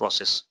same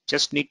process.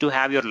 Just need to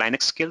have your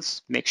Linux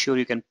skills. Make sure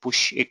you can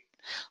push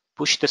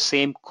the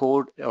same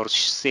code or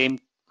same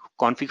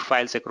config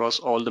files across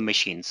all the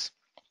machines.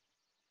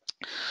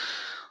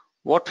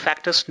 What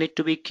factors need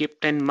to be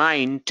kept in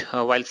mind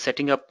while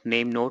setting up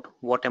name node?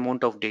 What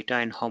amount of data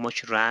and how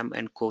much RAM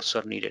and cores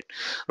are needed?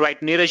 Right,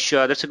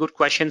 Neeraj, that's a good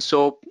question.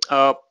 So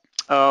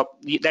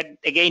that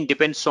again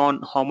depends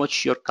on how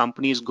much your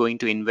company is going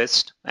to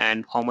invest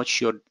and how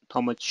much you're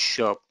going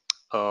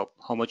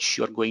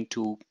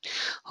to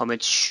how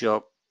much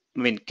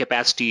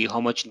capacity,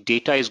 how much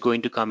data is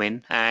going to come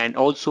in, and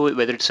also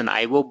whether it's an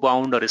IO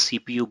bound or a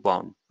CPU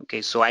bound.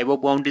 Okay, so IO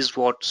bound is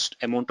what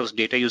amount of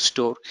data you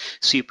store.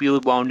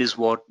 CPU bound is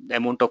what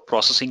amount of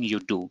processing you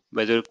do.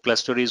 Whether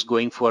cluster is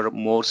going for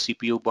more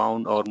CPU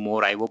bound or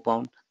more IO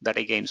bound. That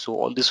again, so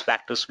all these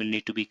factors will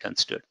need to be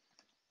considered.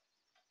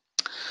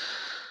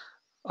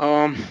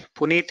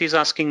 Puneet is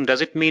asking,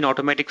 does it mean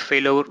automatic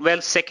failover?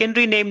 Well,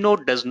 secondary name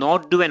node does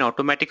not do an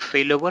automatic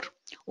failover.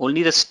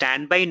 Only the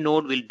standby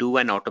node will do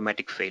an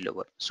automatic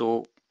failover.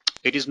 So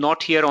It is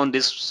not here on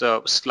this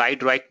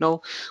slide right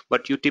now,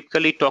 but you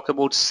typically talk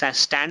about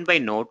standby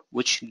node,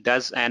 which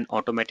does an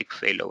automatic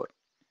failover.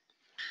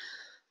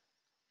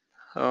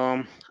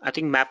 I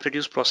think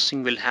MapReduce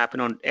processing will happen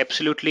on,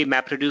 absolutely,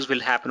 MapReduce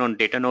will happen on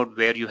data node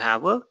where you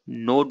have a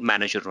node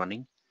manager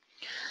running.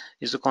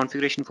 Is the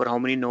configuration for how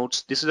many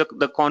nodes? This is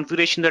the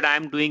configuration that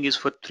I'm doing is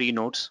for 3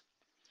 nodes.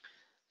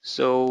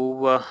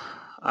 So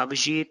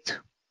Abhijit,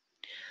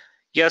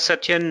 yeah,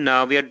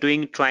 Satyan, we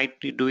are trying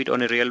to do it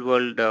on a real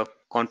world,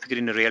 configure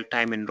in a real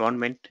time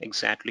environment,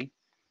 exactly.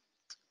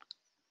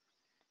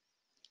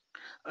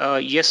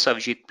 Yes,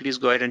 Abhijit, please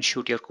go ahead and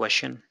shoot your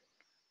question.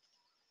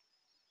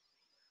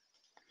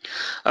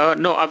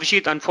 No,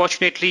 Abhijit,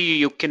 unfortunately,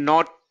 you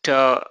cannot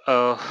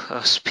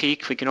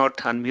speak. We cannot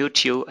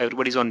unmute you.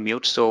 Everybody's on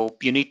mute, so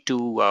you need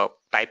to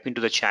type into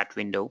the chat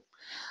window.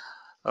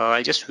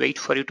 I'll just wait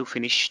for you to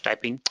finish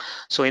typing.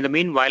 So in the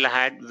meanwhile, I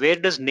had, where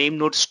does name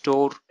node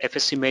store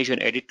FS image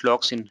and edit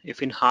logs in?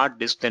 If in hard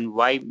disk, then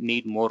why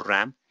need more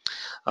RAM?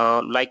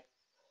 Like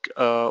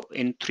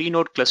in 3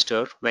 node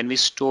cluster, when we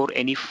store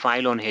any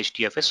file on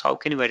HDFS, how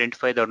can you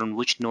identify that on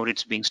which node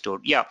it's being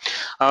stored? Yeah,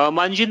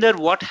 Manjinder,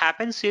 what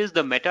happens is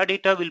the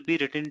metadata will be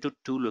written to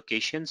 2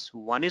 locations.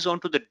 One is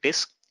onto the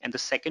disk and the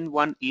second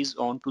one is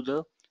onto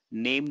the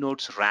name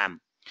node's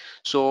RAM.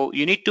 So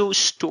you need to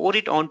store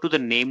it onto the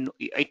name.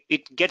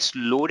 It gets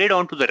loaded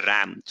onto the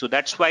RAM. So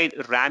that's why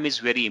RAM is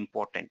very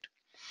important.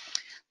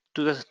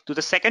 To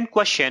the second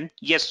question,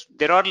 yes,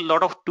 there are a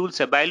lot of tools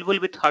available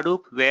with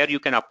Hadoop where you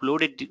can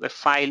upload a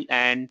file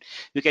and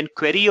you can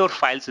query your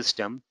file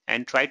system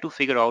and try to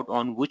figure out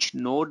on which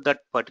node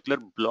that particular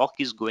block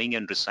is going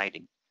and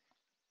residing.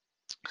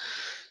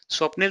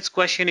 Swapnil's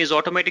question is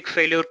automatic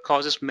failure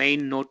causes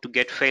main node to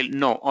get failed.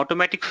 No,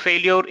 automatic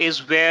failure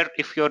is where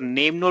if your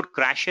name node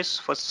crashes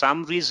for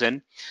some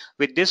reason,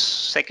 with this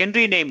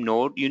secondary name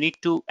node, you need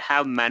to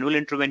have manual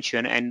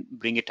intervention and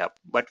bring it up.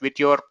 But with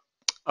your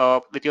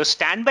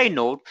standby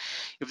node,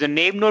 if the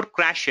name node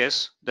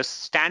crashes, the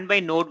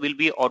standby node will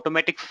be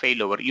automatic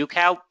failover. You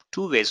have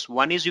 2 ways.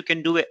 One is you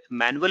can do a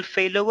manual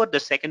failover. The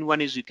second one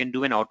is you can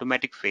do an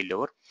automatic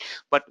failover,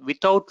 but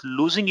without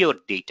losing your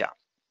data.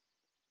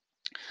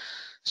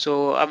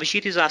 So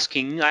Avishit is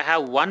asking, I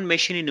have 1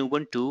 machine in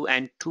Ubuntu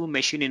and 2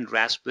 machine in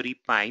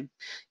Raspberry Pi.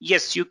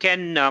 Yes, you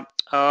can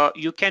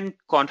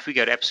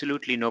configure,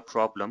 absolutely no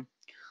problem.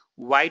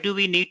 Why do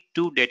we need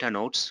 2 data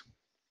nodes?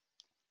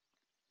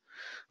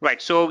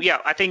 Right. So yeah,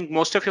 I think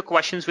most of your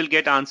questions will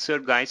get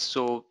answered, guys.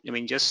 So I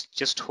mean,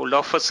 just hold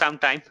off for some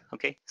time.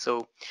 Okay.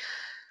 So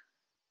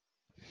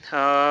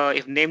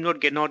if name node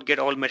cannot get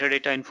all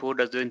metadata info,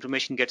 does the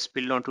information get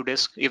spilled onto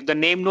disk? If the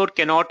name node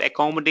cannot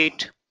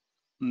accommodate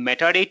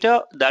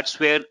metadata, that's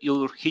where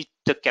you hit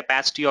the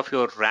capacity of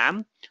your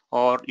RAM,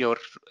 or your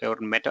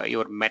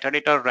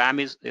metadata RAM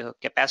is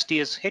capacity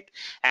is hit,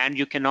 and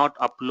you cannot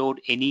upload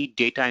any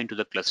data into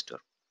the cluster.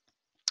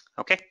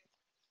 Okay.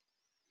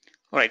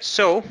 All right,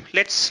 so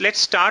let's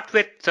start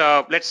with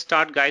let's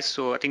start, guys.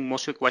 So I think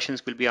most of your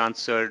questions will be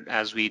answered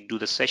as we do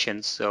the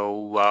session.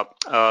 So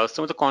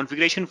some of the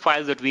configuration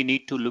files that we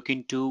need to look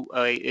into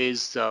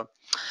is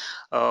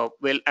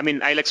well, I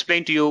mean, I'll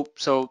explain to you.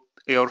 So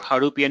your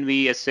Hadoop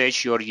env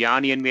sh, your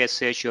yarn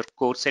env sh, your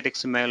core set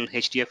xml,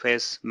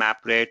 hdfs,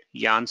 mapred,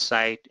 yarn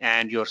site,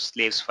 and your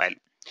slaves file.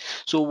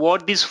 So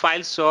what these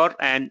files are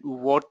and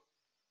what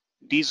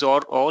these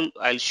are all,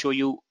 I'll show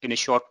you in a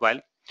short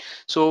while.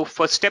 So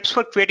for steps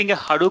for creating a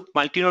Hadoop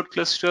multi-node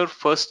cluster,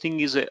 first thing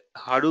is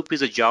Hadoop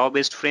is a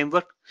Java-based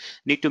framework.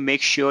 Need to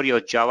make sure your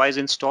Java is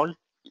installed.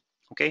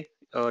 Okay,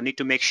 need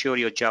to make sure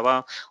your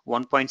Java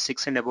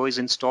 1.6 and above is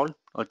installed.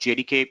 Or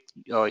JDK,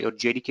 your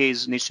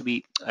JDK needs to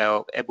be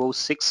above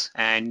 6,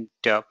 and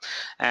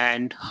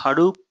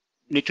Hadoop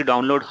need to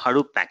download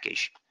Hadoop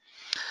package.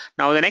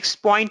 Now the next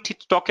point to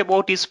talk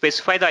about is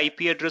specify the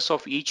IP address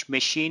of each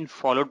machine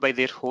followed by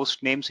their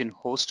host names in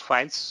host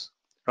files,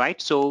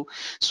 right? So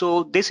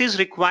this is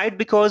required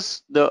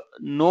because the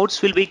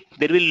nodes will be,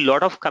 there will be a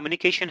lot of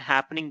communication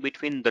happening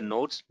between the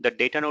nodes. The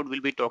data node will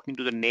be talking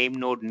to the name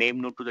node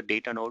to the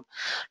data node.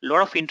 A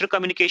lot of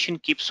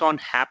intercommunication keeps on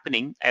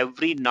happening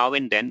every now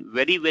and then,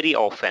 very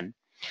often.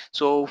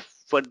 So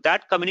for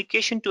that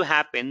communication to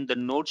happen, the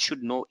nodes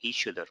should know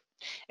each other.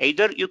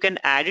 Either you can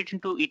add it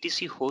into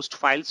etc host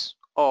files,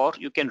 or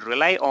you can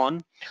rely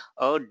on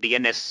a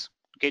DNS.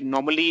 Okay,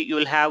 normally you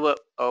will have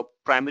a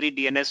primary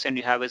DNS and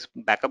you have a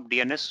backup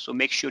DNS. So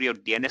make sure your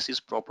DNS is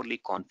properly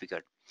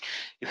configured.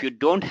 If you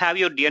don't have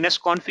your DNS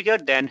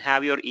configured, then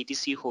have your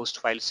etc host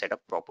file set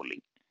up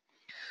properly.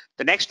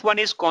 The next one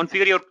is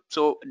configure your,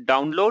 so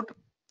download,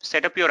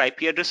 set up your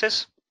IP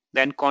addresses,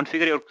 then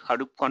configure your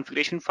Hadoop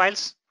configuration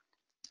files,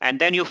 and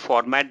then you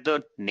format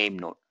the name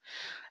node,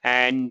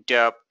 and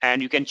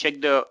you can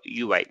check the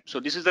UI. So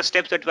this is the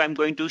steps that I'm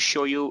going to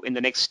show you in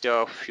the next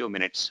few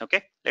minutes.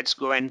 Okay, let's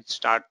go and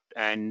start,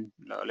 and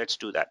let's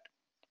do that.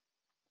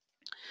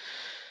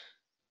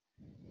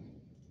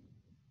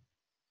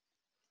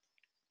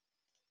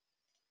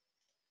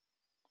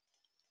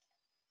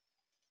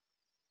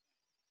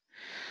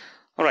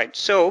 All right,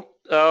 so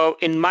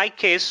in my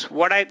case,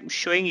 what I'm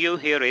showing you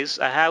here is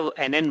I have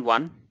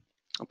NN1.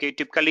 Okay,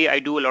 typically I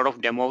do a lot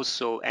of demos.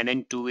 So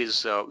NN2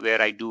 is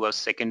where I do a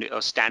second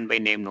standby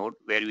name node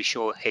where we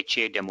show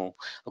HA demo.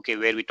 Okay,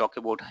 where we talk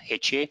about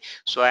HA.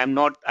 So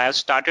I have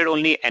started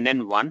only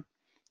NN1.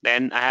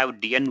 Then I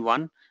have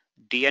DN1,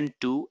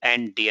 DN2,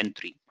 and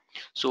DN3.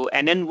 So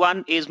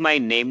NN1 is my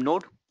name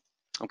node.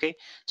 Okay,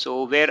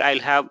 so where I'll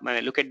have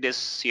look at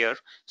this here.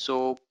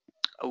 So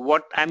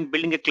what I'm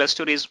building a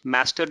cluster is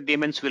master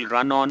daemons will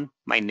run on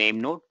my name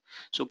node.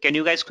 So can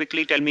you guys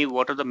quickly tell me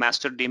what are the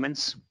master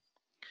daemons?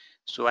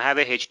 So I have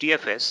a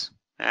HDFS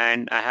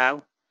and I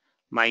have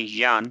my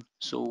yarn.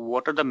 So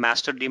what are the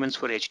master daemons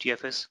for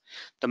HDFS?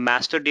 The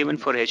master daemon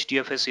for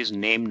HDFS is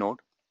name node,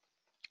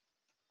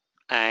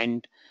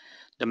 and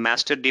the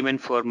master daemon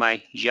for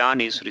my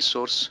yarn is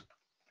resource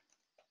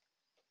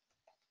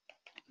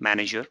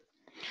manager,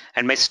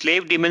 and my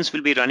slave daemons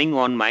will be running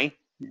on my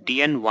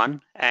DN1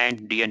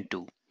 and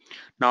DN2.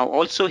 Now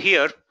also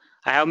here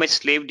I have my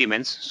slave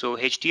daemons. So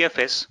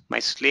HDFS, my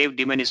slave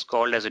daemon is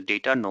called as a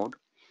data node,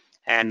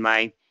 and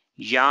my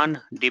yarn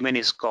daemon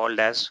is called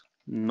as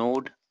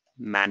node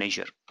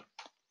manager.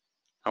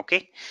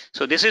 Okay,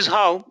 so this is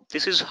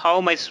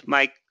how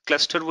my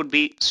cluster would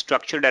be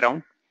structured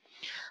around,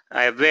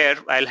 where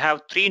I'll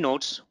have three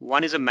nodes.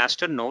 One is a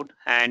master node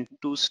and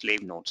two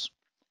slave nodes.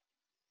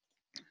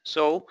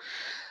 So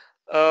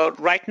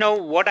right now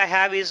what I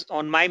have is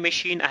on my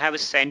machine I have a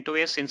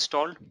CentOS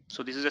installed.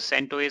 So this is a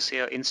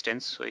CentOS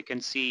instance. So you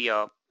can see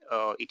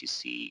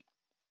etc.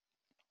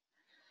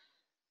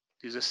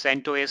 This is a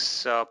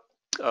CentOS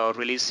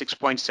release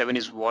 6.7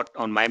 is what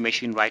on my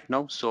machine right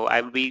now. So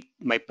I will be,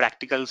 my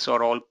practicals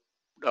are all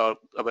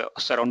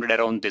surrounded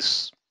around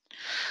this.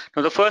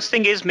 Now the first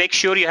thing is make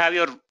sure you have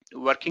your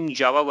working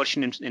Java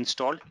version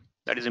installed.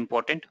 That is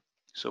important.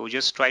 So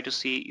just try to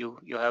see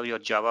you have your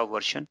Java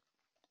version.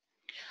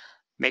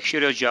 Make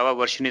sure your Java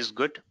version is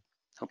good.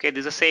 Okay, this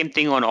is the same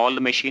thing on all the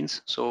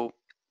machines. So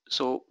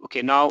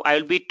okay, now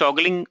I'll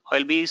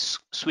be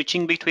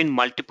switching between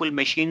multiple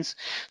machines.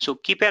 So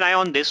keep an eye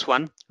on this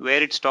one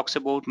where it talks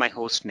about my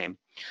host name.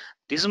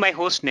 This is my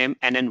host name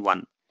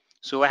NN1.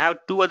 So I have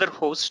two other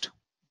hosts,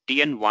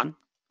 DN1,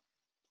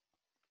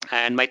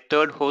 and my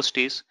third host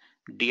is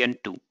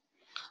DN2.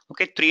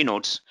 Okay, three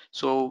nodes.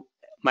 So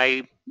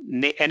my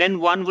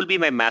NN1 will be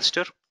my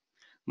master,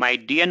 my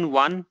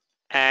DN1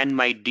 and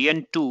my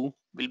DN2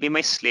 will be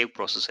my slave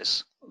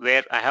processes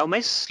where I have my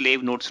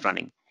slave nodes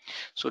running.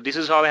 So this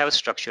is how I have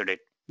structured it.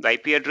 The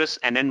IP address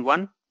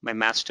NN1, my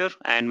master,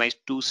 and my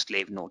two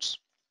slave nodes.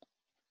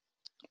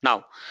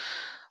 Now,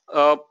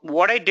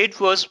 what I did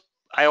was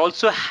I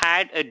also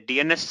had a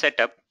DNS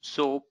setup,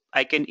 so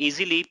I can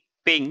easily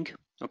ping,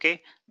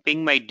 okay,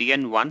 ping my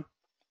DN1.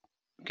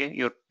 Okay,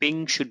 your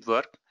ping should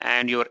work,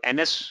 and your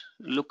NS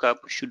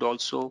lookup should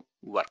also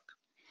work.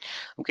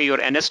 Okay, your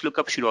NS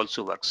lookup should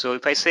also work. So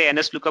if I say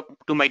NS lookup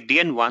to my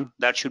DN1,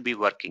 that should be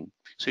working.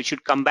 So it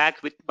should come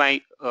back with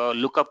my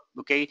lookup.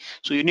 Okay,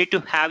 so you need to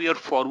have your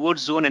forward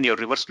zone and your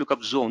reverse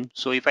lookup zone.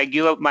 So if I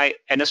give up my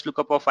NS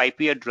lookup of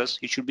IP address,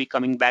 it should be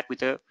coming back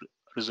with a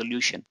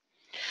resolution.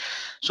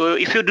 So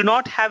if you do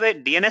not have a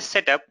DNS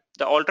setup,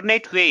 the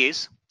alternate way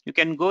is you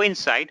can go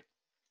inside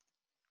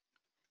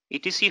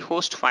etc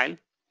host file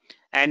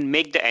and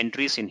make the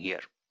entries in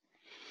here.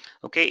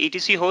 Okay,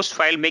 etc host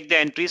file, make the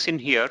entries in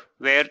here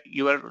where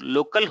your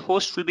local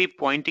host will be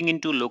pointing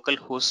into local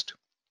host,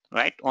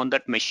 right, on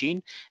that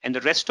machine, and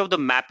the rest of the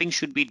mapping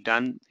should be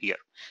done here.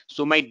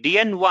 So my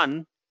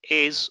DN1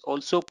 is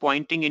also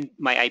pointing in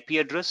my IP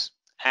address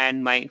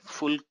and my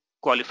full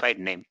qualified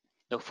name,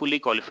 the fully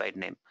qualified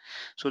name.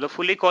 So the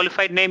fully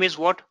qualified name is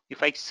what?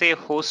 If I say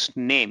host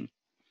name,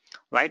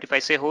 right, if I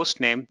say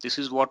host name, this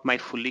is what my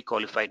fully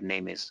qualified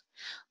name is.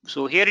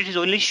 So here it is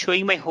only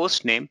showing my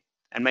host name,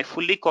 and my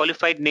fully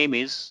qualified name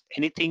is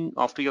anything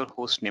after your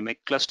host name. Like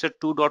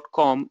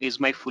cluster2.com is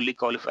my fully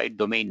qualified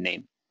domain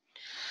name.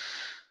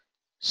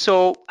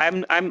 So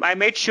I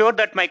made sure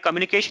that my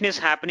communication is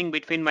happening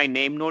between my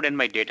name node and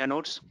my data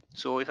nodes.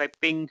 So if I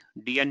ping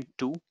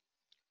DN2,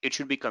 it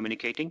should be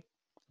communicating.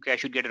 Okay, I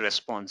should get a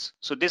response.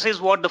 So this is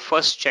what the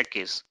first check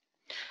is.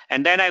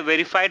 And then I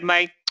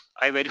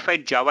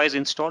verified Java is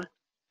installed.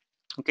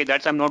 Okay,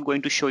 that's, I'm not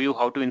going to show you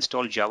how to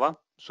install Java.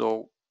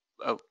 So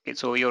okay,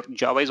 so your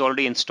Java is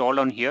already installed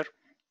on here.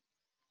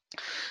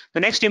 The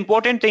next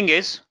important thing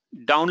is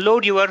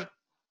download your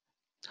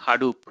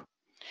Hadoop.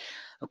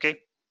 Okay,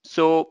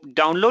 so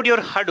download your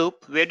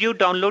Hadoop. Where you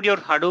download your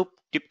Hadoop,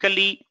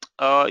 typically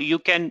you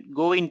can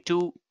go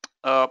into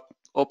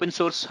open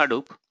source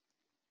Hadoop.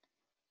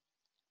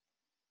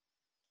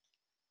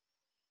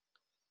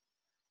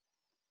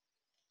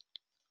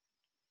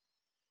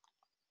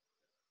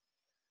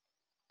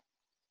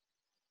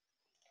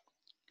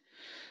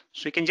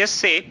 So you can just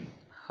say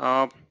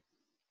Hadoop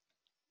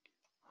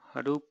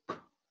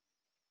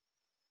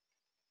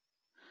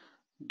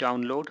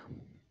download.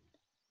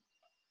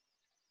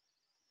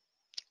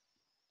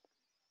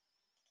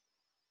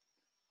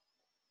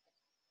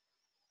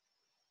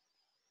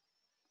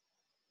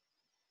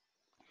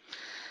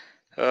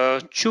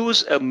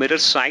 Choose a mirror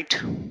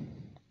site.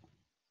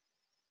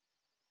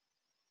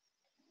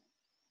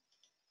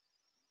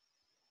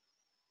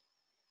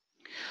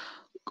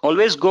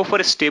 Always go for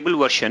a stable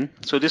version.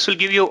 So this will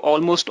give you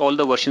almost all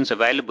the versions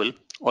available.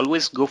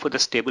 Always go for the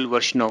stable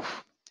version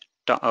of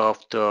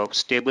the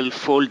stable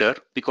folder,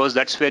 because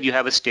that's where you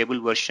have a stable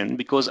version,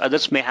 because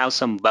others may have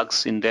some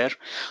bugs in there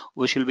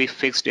which will be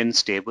fixed in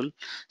stable.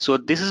 So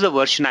this is the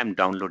version I'm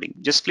downloading.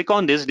 Just click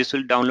on this. This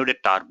will download a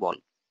tarball.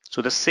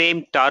 So the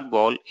same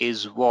tarball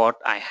is what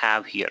I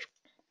have here.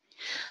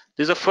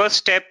 This is the first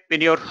step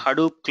in your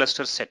Hadoop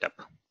cluster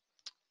setup.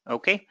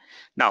 Okay,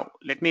 now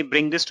let me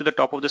bring this to the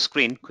top of the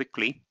screen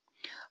quickly.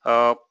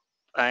 uh,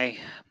 I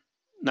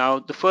Now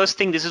the first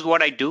thing, this is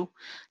what I do.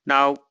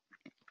 Now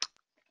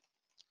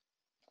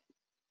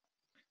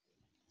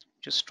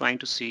just trying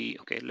to see.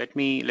 Okay, let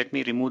me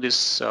remove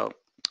this.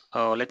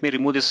 Let me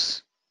remove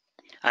this.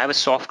 I have a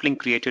soft link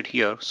created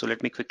here, so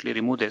let me quickly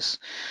remove this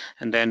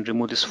and then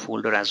remove this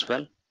folder as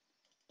well.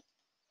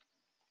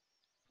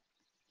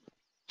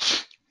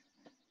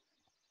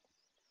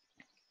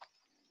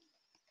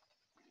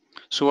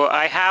 So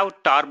I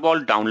have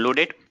tarball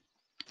downloaded.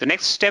 The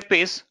next step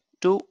is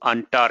to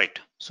untar it.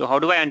 So how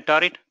do I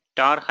untar it?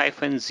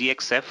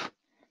 tar-zxf.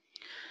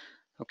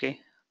 Okay.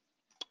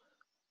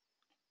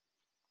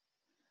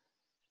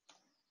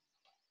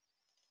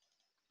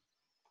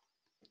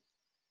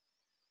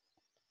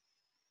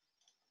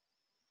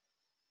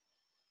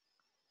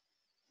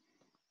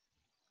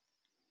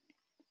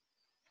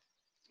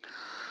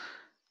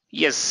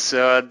 Yes,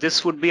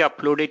 this would be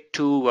uploaded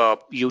to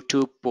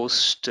YouTube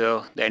post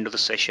the end of the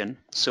session.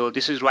 So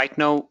this is right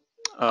now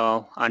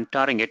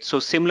untarring it. So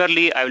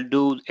similarly, I will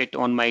do it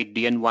on my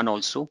DN1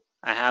 also.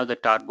 I have the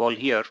tarball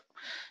here,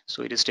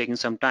 so it is taking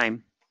some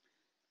time.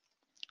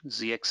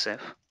 ZXF,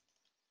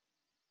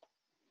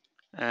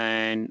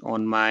 and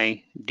on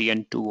my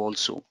DN2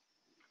 also.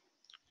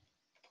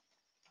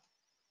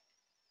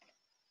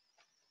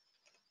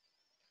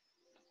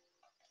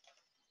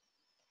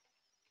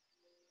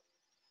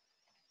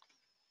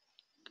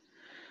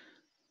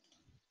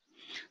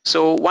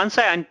 So once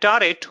I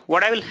untar it,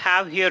 what I will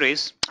have here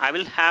is I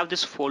will have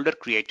this folder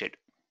created.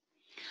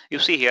 You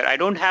see here, I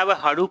don't have a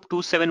Hadoop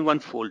 271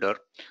 folder.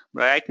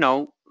 Right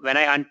now, when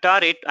I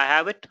untar it, I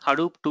have it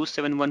Hadoop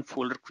 271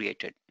 folder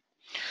created.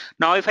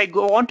 Now, if I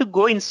want to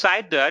go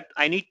inside that,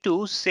 I need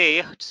to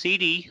say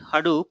cd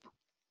Hadoop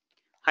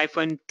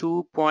hyphen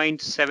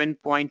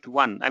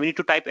 2.7.1. I need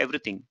to type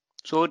everything.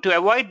 So to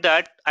avoid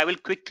that, I will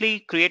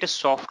quickly create a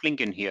soft link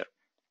in here.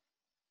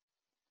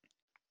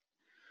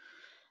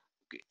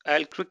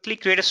 I'll quickly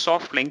create a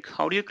soft link.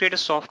 How do you create a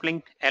soft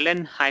link?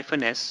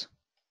 ln-s.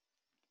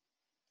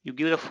 You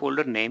give the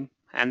folder name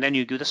and then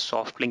you give the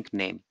soft link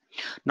name.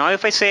 Now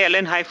if I say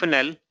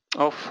ln-l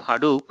of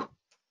Hadoop,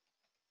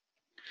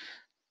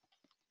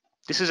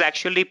 this is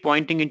actually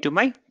pointing into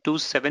my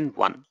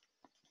 271.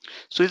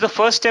 So this is the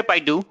first step I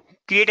do,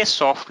 create a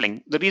soft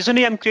link. The reason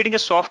I'm creating a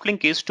soft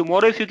link is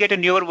tomorrow if you get a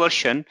newer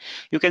version,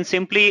 you can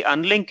simply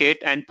unlink it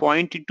and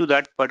point it to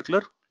that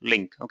particular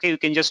link. Okay, you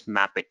can just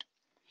map it.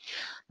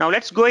 Now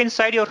let's go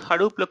inside your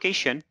Hadoop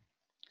location.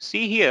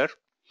 See here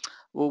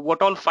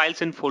what all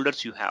files and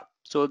folders you have.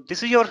 So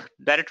this is your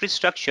directory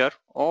structure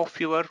of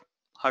your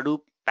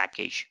Hadoop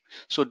package.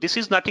 So this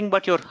is nothing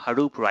but your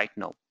Hadoop right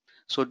now.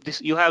 So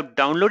this, you have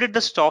downloaded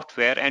the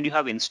software and you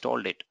have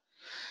installed it.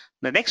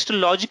 The next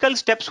logical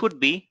steps would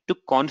be to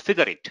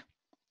configure it.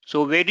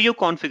 So where do you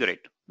configure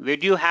it? Where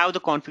do you have the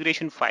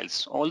configuration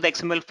files? All the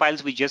XML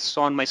files we just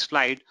saw on my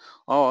slide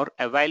are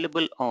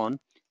available on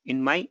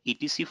in my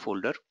etc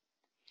folder.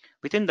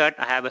 Within that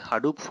I have a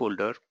Hadoop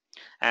folder,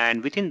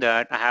 and within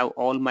that I have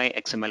all my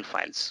XML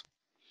files.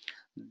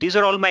 These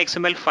are all my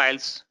XML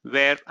files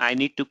where I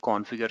need to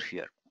configure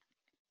here.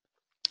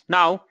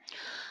 Now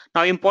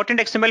important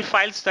XML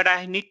files that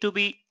I need to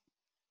be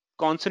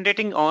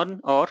concentrating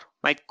on are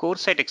my core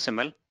site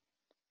XML,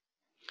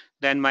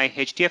 then my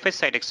HDFS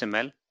site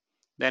XML,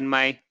 then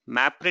my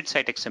MapRead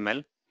site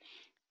XML.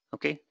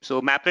 Okay,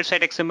 so MapRead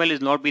site XML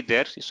is not be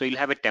there, so you'll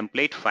have a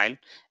template file,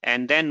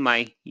 and then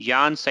my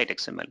yarn site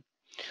XML.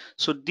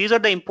 So these are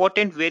the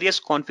important various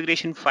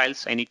configuration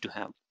files I need to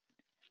have.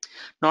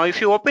 Now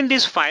if you open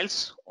these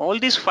files, all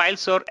these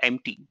files are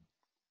empty.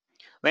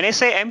 When I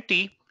say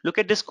empty, look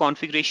at this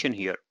configuration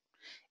here.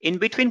 In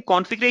between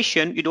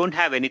configuration, you don't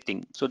have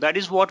anything. So that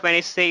is what when I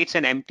say it's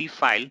an empty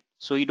file,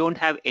 so you don't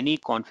have any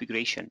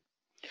configuration.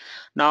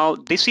 Now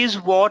this is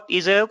what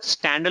is a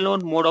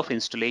standalone mode of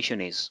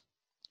installation is.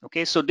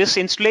 Okay, so this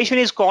installation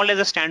is called as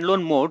a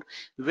standalone mode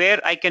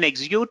where I can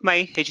execute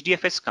my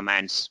HDFS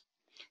commands.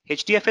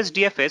 HDFS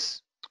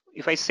DFS,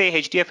 if I say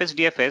HDFS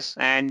DFS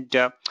and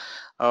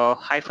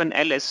hyphen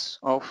ls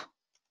of,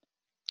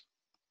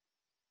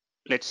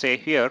 let's say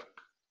here,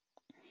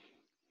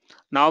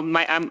 now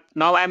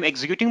I'm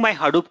executing my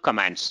Hadoop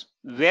commands.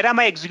 Where am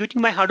I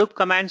executing my Hadoop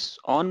commands?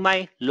 On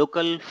my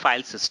local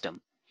file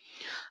system.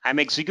 I'm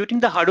executing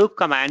the Hadoop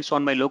commands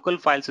on my local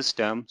file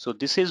system. So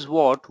this is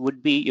what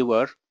would be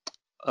your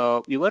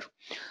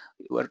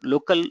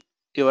local,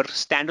 your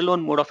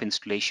standalone mode of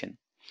installation.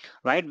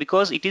 right?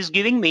 Because it is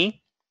giving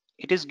me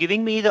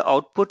the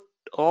output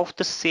of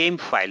the same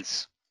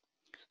files.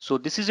 So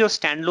this is your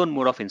standalone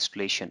mode of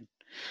installation.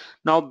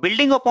 Now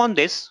building upon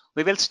this,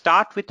 we will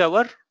start with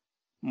our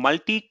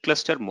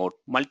multi-cluster mode,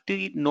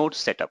 multi-node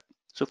setup.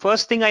 So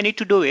first thing I need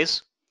to do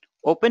is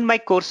open my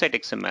core site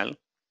XML.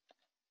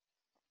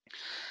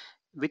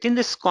 Within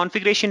this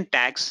configuration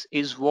tags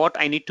is what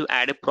I need to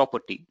add a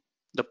property.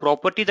 The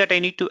property that I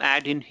need to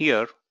add in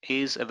here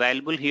is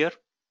available here.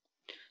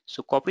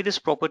 So copy this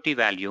property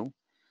value.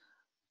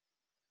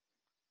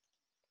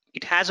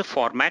 It has a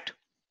format.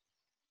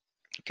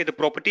 Okay, the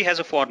property has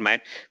a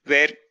format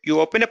where you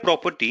open a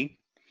property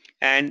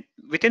and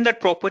within that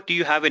property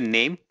you have a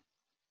name.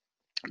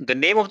 The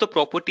name of the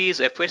property is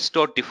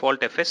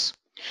fs.defaultfs,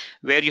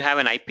 where you have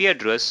an IP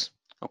address,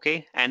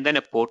 okay, and then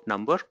a port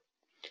number.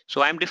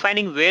 So I'm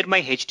defining where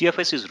my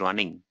HDFS is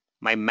running.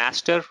 My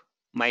master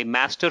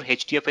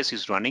HDFS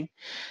is running,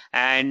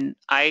 and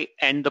I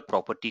end the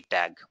property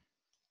tag.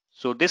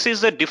 So this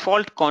is the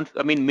default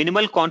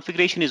minimal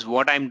configuration is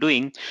what I'm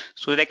doing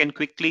so that I can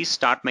quickly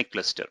start my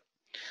cluster.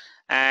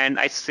 And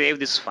I save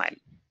this file.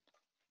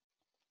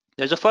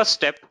 There's a first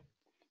step.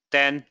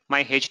 Then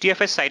my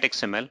HDFS site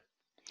XML.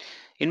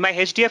 In my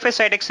HDFS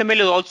site XML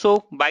is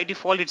also by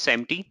default it's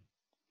empty.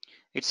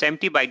 It's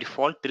empty by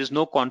default. There is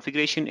no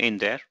configuration in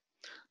there.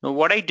 Now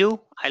what I do,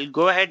 I'll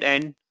go ahead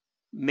and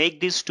make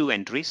these two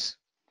entries.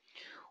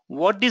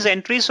 What these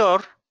entries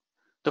are,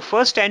 the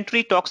first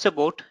entry talks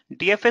about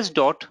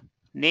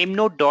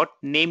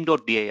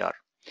dfs.nameNode.name.dir.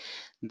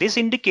 This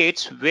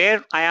indicates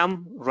where I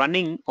am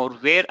running or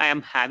where I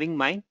am having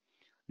my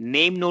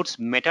name node's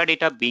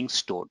metadata being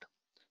stored.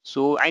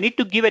 So I need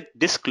to give a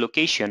disk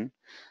location.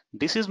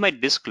 This is my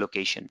disk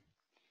location.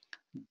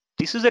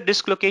 This is a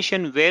disk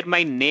location where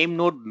my name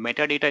node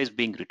metadata is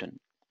being written.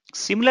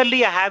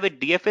 Similarly, I have a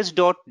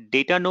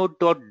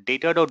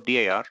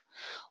dfs.datanode.data.dir,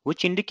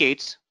 which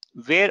indicates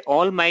where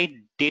all my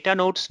data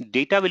nodes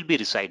data will be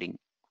residing.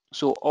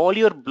 So all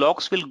your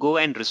blocks will go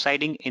and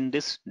residing in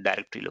this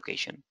directory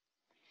location.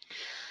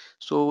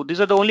 So these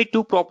are the only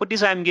two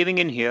properties I'm giving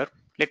in here.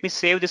 Let me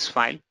save this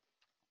file.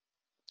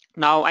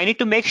 Now I need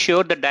to make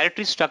sure the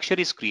directory structure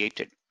is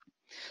created.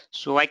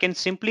 So I can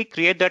simply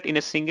create that in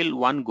a single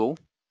one go.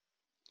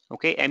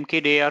 Okay,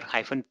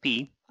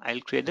 mkdir-p,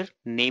 I'll create the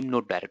name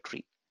node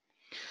directory.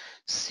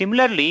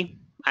 Similarly,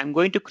 I'm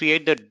going to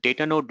create the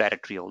data node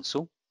directory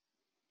also.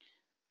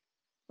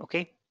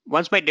 Okay,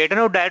 once my data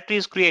node directory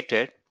is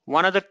created,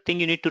 one other thing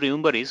you need to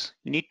remember is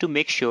you need to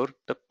make sure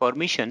the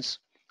permissions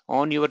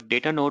on your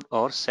data node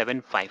are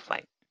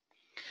 755.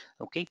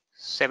 Okay,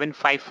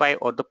 755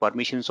 or the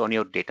permissions on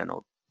your data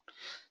node.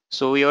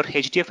 So your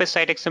HDFS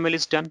site XML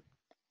is done.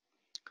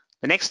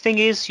 The next thing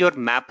is your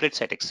map-read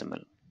site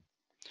XML.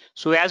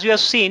 So as you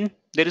have seen,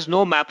 there is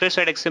no map-read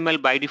site XML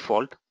by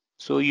default.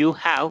 So you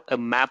have a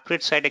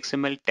map-read site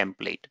XML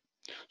template.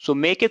 So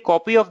make a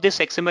copy of this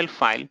XML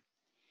file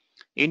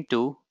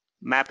into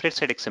map-read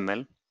site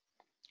XML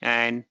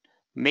and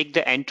make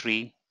the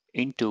entry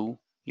into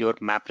your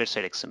map-read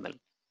site XML.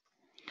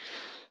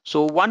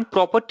 So one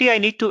property I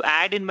need to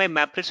add in my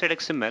map-read site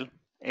XML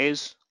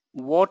is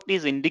what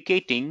is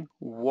indicating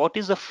what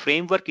is the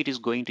framework it is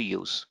going to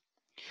use.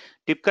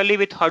 Typically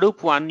with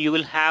Hadoop 1, you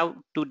will have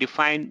to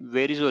define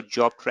where is your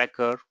job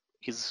tracker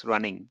is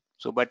running.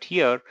 So, but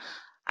here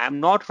I'm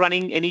not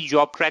running any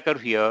job tracker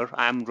here.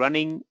 I'm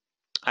running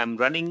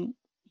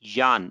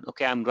yarn.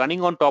 Okay, I'm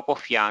running on top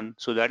of yarn.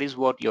 So that is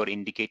what you're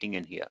indicating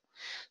in here.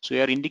 So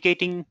you're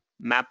indicating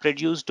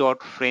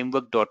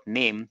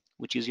mapreduce.framework.name,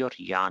 which is your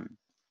yarn.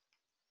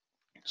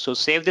 So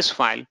save this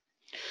file.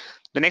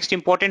 The next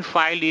important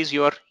file is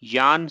your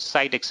yarn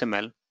site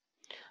XML,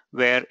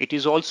 where it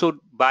is also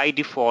by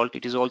default,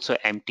 it is also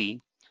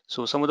empty.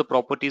 So some of the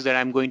properties that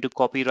I'm going to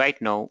copy right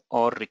now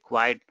are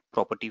required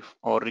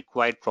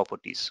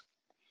properties.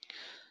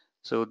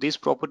 So these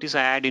properties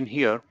I add in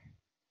here.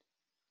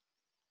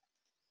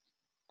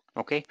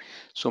 Okay,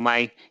 so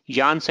my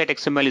yarn site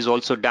XML is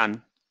also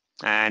done.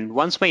 And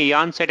once my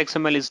yarn site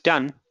XML is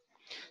done,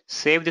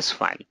 save this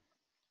file.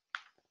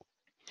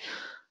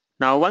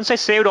 Now, once I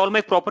saved all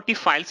my property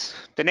files,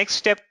 the next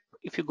step,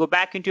 if you go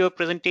back into your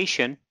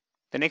presentation,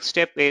 the next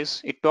step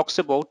is it talks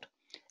about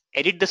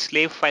edit the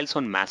slave files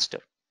on master,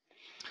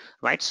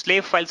 right?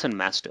 Slave files on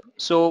master.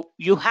 So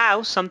you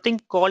have something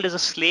called as a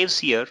slaves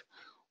here,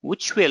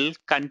 which will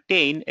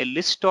contain a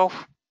list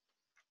of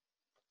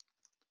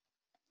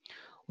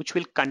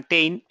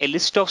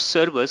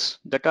servers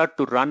that are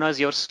to run as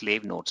your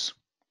slave nodes.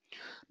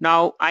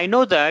 Now, I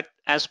know that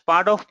as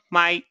part of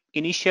my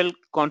initial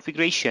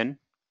configuration,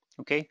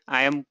 okay,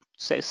 I am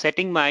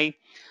setting my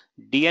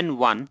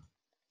DN1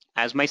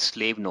 as my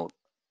slave node.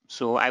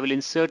 So I will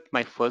insert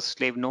my first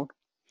slave node,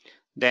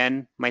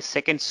 then my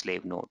second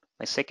slave node.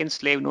 My second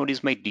slave node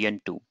is my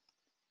DN2.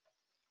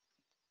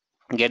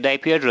 Get the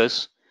IP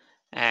address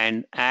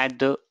and add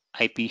the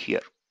IP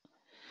here.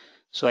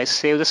 So I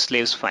save the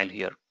slaves file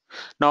here.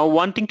 Now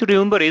one thing to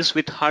remember is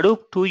with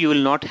Hadoop 2 you will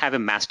not have a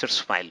masters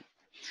file.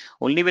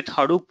 Only with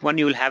Hadoop one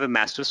you will have a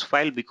masters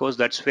file because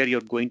that's where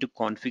you're going to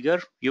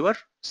configure your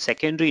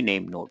secondary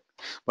name node.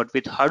 But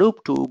with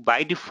Hadoop 2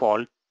 by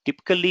default,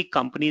 typically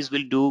companies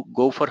will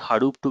go for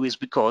Hadoop 2 is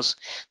because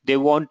they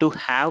want to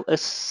have a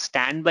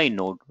standby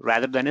node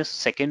rather than a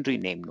secondary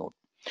name node.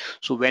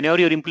 So whenever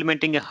you're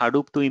implementing a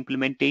Hadoop 2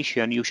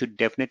 implementation, you should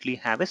definitely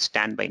have a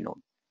standby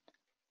node.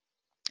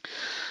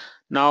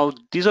 Now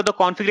these are the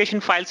configuration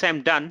files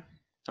I'm done.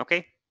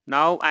 Okay,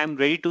 now I'm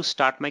ready to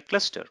start my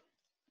cluster.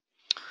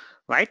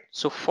 Right?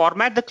 So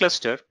format the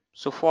cluster.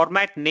 So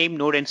format name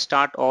node and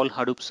start all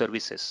Hadoop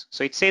services.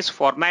 So it says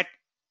format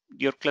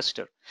your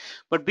cluster.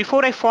 But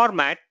before I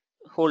format,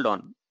 hold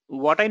on.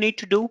 What I need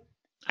to do,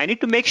 I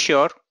need to make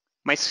sure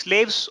my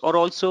slaves are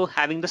also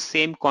having the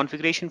same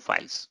configuration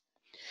files.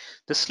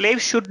 The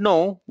slave should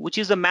know which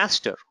is the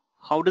master.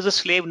 How does a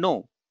slave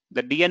know?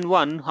 The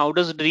DN1, how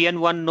does the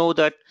DN1 know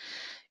that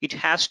it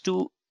has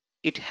to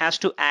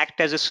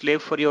act as a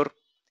slave for your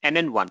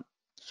NN1?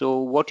 So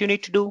what you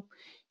need to do,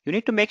 you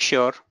need to make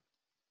sure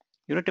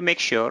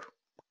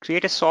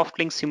create a soft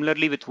link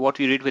similarly with what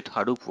you did with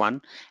Hadoop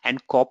 1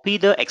 and copy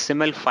the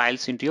XML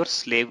files into your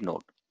slave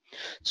node.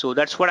 So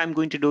that's what I'm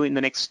going to do in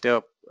the next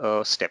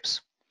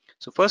steps.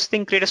 So first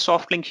thing, create a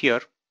soft link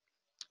here,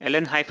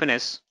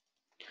 ln-s,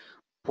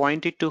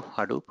 point it to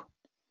Hadoop.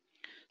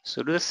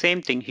 So do the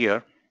same thing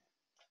here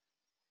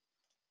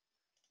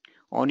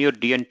on your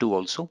DN2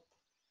 also.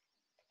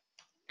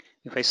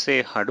 If I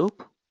say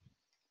Hadoop,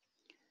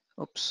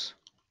 oops,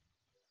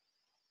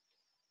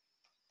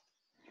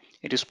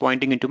 it is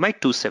pointing into my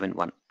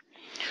 271.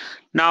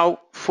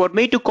 Now, for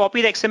me to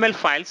copy the XML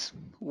files,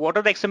 what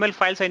are the XML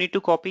files I need to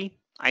copy?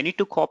 I need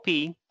to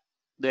copy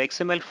the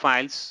XML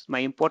files, my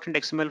important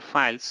XML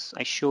files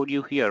I showed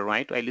you here,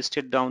 right? I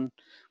listed down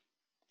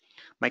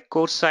my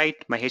core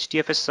site, my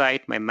HDFS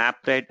site, my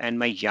MapRed, and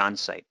my yarn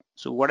site.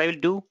 So what I will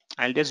do,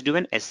 I'll just do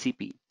an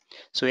SCP.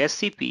 So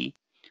SCP,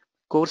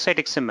 core site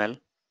XML,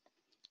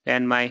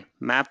 then my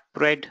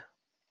MapRed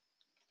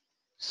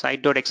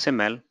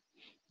site.xml,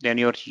 then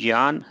your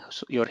yarn,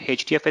 your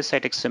HDFS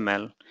site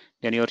XML,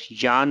 then your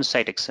yarn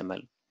site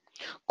XML.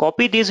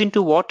 Copy these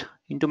into what?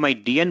 Into my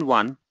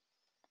DN1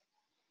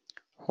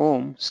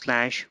 home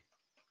slash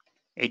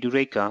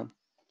Edureka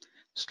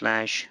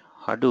slash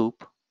Hadoop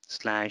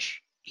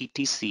slash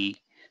etc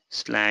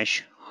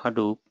slash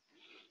Hadoop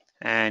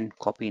and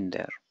copy in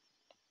there.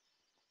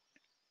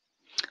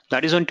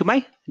 That is onto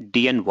my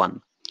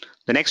DN1.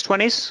 The next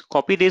one is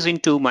copy this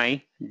into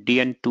my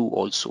DN2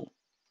 also.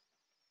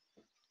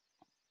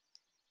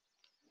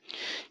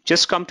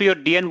 Just come to your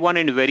DN1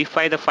 and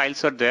verify the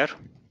files are there.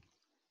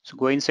 So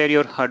go inside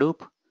your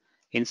Hadoop,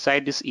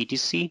 inside this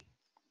etc,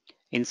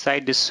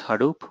 inside this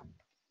Hadoop.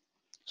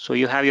 So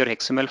you have your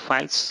XML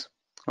files,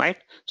 right?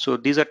 So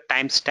these are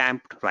time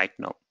stamped right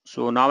now.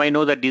 So now I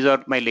know that these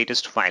are my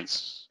latest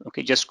files.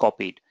 Okay, just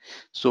copied.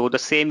 So the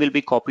same will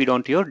be copied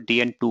onto your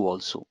DN2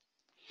 also.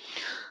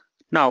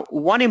 Now,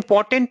 one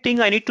important thing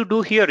I need to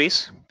do here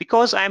is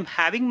because I'm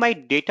having my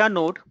data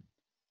node,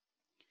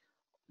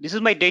 this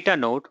is my data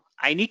node,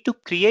 I need to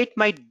create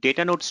my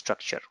data node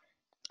structure.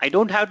 I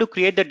don't have to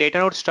create the data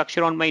node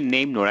structure on my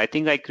name node. I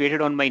think I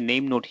created on my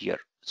name node here.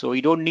 So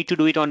you don't need to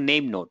do it on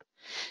name node.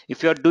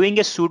 If you're doing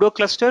a pseudo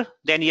cluster,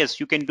 then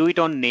yes, you can do it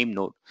on name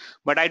node.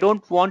 But I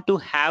don't want to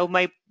have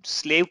my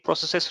slave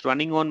processes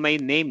running on my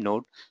name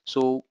node.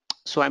 So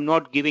I'm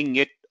not giving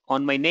it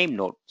on my name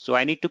node. So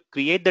I need to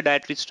create the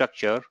directory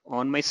structure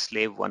on my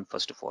slave one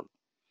first of all.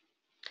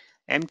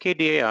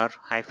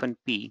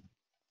 mkdir-p,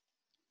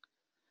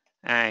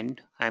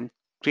 and I'm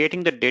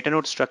creating the data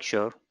node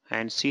structure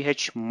and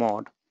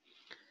chmod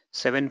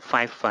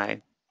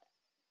 755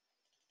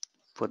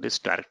 for this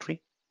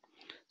directory.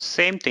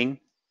 Same thing,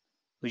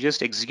 we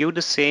just execute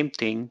the same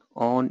thing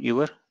on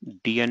your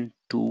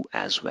DN2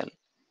 as well,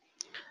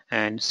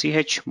 and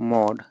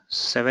chmod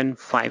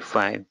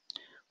 755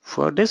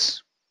 for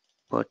this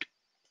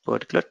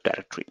particular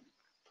directory.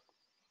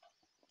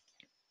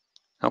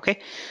 Okay,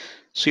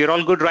 so you're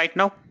all good right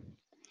now.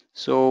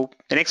 So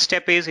the next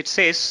step is, it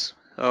says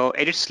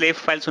edit slave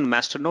files on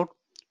master node,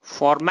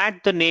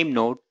 format the name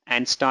node,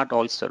 and start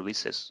all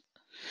services.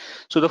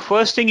 So the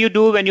first thing you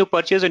do when you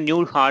purchase a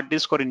new hard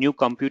disk or a new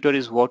computer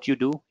is what you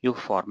do, you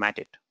format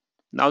it.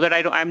 Now that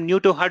I'm new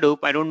to Hadoop,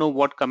 I don't know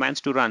what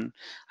commands to run.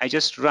 I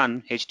just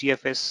run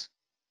HDFS.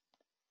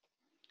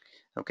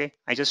 Okay,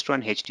 I just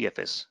run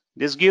HDFS.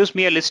 This gives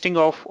me a listing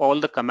of all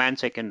the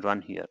commands I can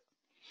run here.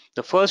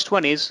 The first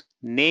one is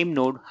name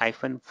node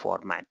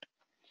 -format.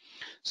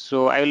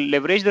 So I will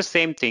leverage the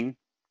same thing.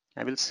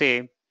 I will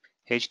say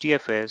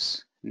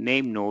HDFS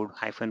name node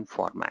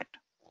 -format.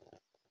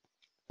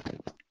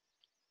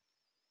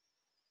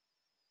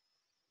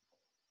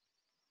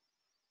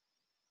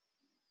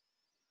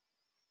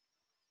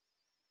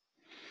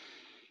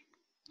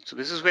 So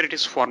this is where it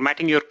is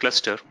formatting your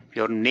cluster,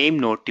 your name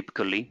node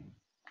typically.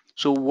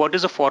 So what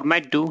does a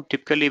format do?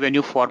 Typically when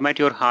you format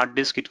your hard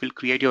disk, it will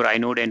create your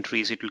inode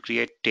entries, it will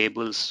create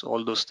tables,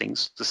 all those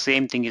things. The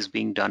same thing is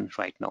being done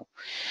right now.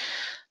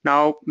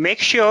 Now make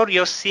sure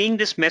you're seeing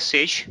this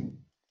message.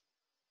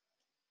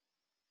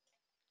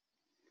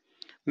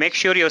 Make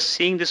sure you're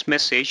seeing this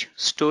message,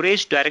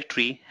 storage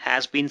directory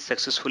has been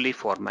successfully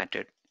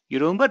formatted. You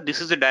remember this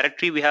is the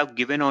directory we have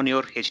given on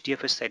your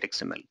HDFS site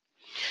XML,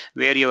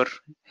 where your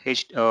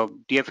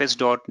dfs.name.dir,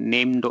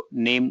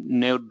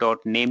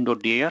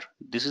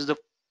 this is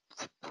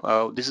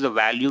the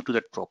value to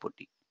that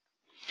property.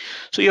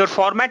 So your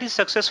format is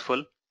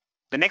successful.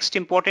 The next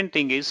important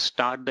thing is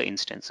start the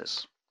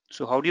instances.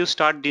 So how do you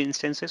start the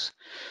instances?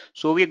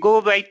 So we go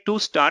by two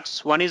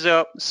starts. One is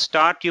a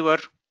start your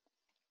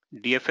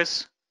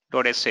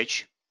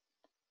dfs.sh.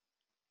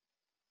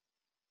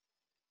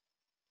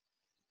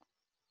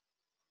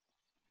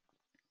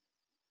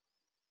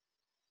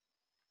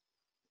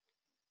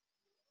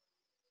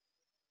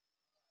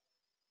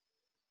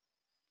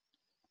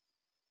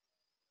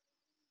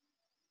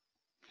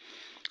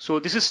 So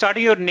this is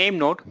starting your name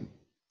node.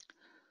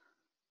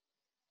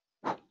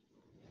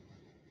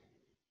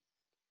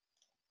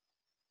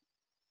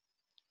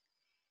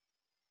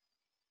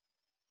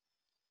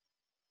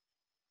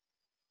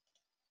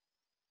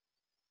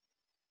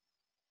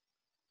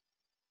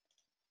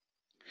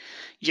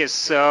 Yes,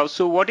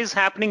 so what is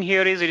happening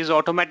here is it is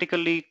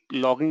automatically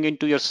logging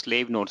into your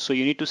slave node. So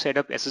you need to set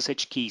up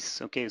SSH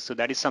keys. Okay, so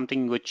that is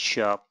something which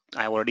I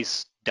have already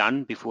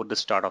done before the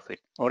start of it,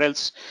 or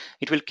else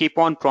it will keep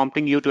on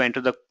prompting you to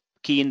enter the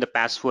key in the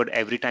password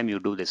every time you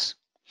do this.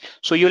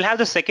 So you'll have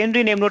the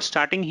secondary name node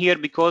starting here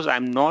because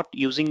I'm not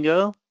using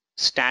a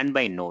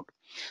standby node.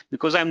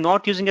 Because I'm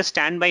not using a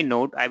standby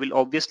node, I will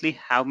obviously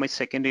have my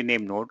secondary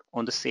name node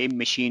on the same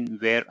machine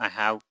where I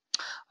have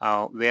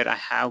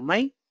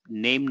my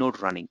name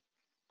node running.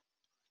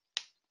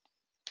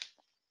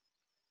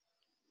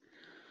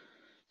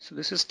 So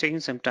this is taking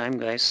some time,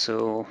 guys.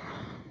 So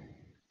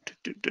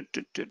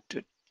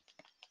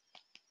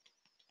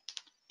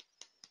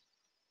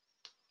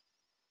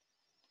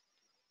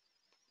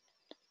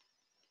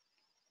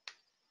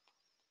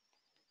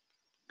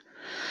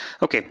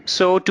okay,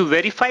 so to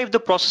verify if the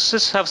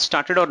processes have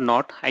started or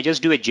not, I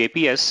just do a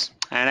JPS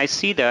and I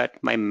see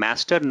that my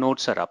master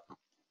nodes are up,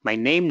 my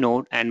name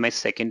node and my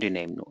secondary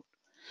name node.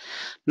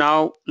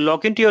 Now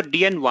log into your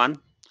DN1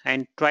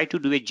 and try to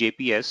do a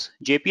JPS.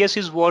 JPS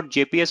is what?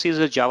 JPS is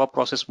a Java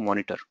process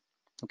monitor.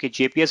 Okay,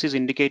 JPS is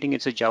indicating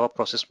it's a Java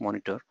process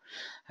monitor,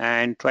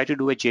 and try to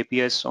do a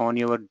JPS on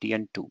your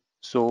DN2.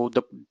 So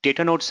the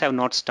data nodes have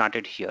not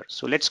started here.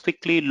 So let's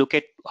quickly look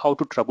at how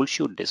to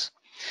troubleshoot this.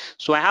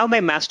 So I have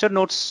my master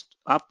nodes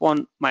up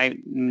on my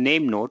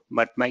name node,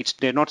 but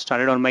they're not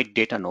started on my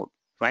data node,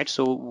 right?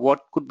 So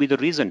what could be the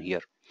reason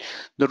here?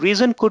 The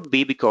reason could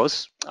be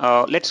because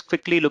let's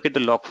quickly look at the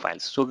log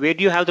files. So where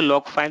do you have the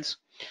log files?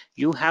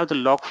 You have the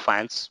log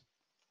files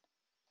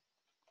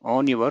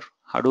on your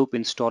Hadoop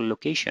install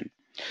location.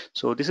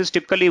 So this is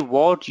typically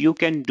what you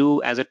can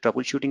do as a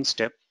troubleshooting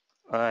step.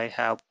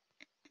 I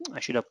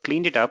should have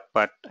cleaned it up,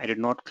 but I did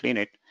not clean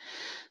it.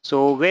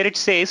 So where it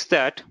says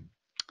that,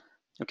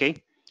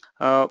 okay,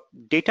 uh,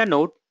 data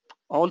node,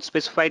 all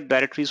specified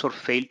directories are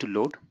failed to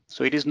load.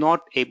 So it is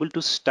not able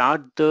to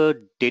start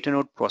the data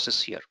node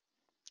process here,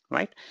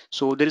 right?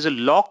 So there is a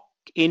lock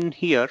in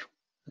here.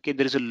 Okay,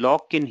 there is a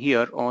lock in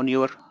here on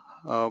your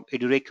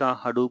Edureka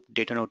Hadoop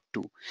data node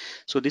 2.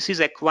 So this is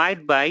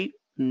acquired by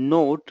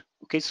node.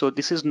 Okay, so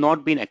this has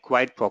not been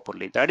acquired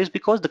properly. That is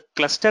because the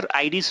cluster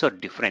IDs are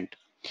different.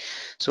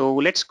 So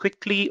let's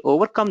quickly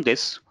overcome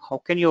this. How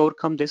can you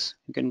overcome this?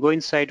 You can go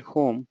inside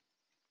home,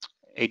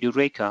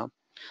 Edureka,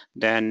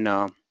 then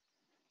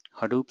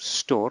Hadoop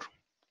store,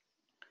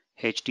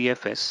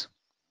 HDFS,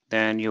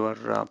 then your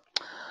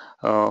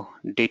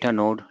data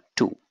node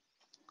 2.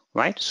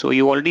 Right, so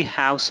you already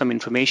have some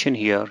information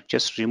here.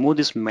 Just remove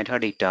this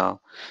metadata,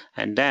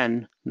 and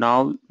then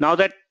now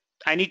that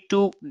I need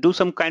to do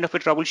some kind of a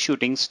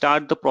troubleshooting,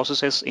 start the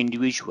processes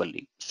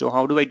individually. So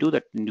how do I do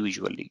that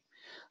individually?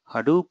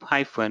 Hadoop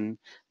hyphen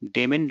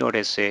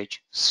daemon.sh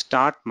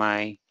start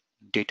my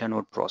data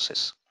node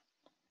process.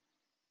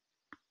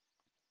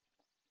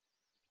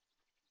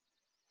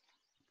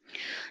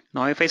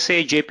 Now if I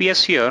say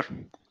JPS here,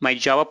 my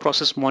Java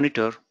process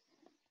monitor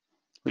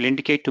will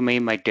indicate to me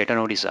my data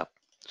node is up.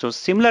 So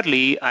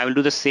similarly, I will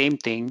do the same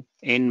thing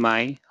in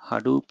my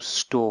Hadoop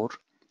store.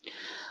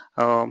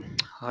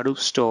 Hadoop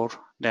store,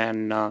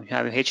 then you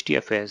have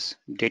HDFS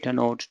data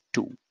node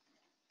 2.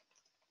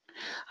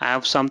 I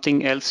have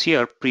something else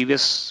here.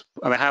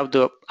 I have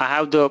the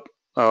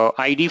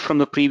ID from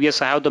the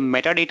previous. I have the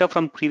metadata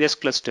from previous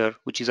cluster,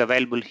 which is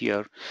available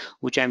here,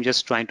 which I'm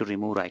just trying to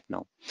remove right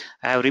now.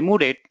 I have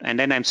removed it, and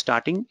then I'm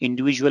starting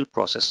individual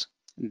process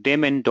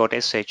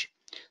daemon.sh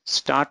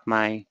start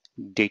my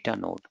data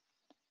node.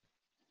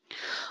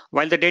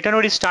 While the data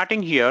node is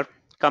starting here,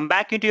 come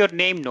back into your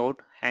name node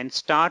and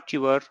start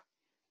your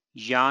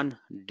yarn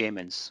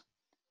daemons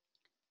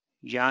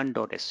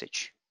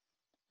yarn.sh.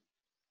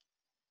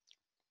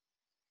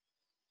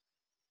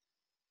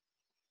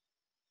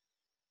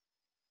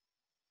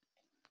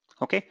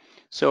 Okay,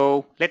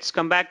 so let's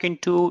come back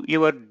into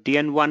your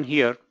DN1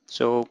 here.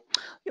 So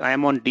I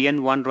am on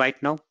DN1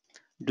 right now.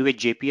 Do a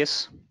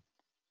JPS.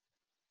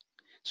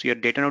 So your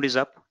data node is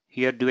up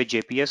here. Do a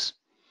JPS.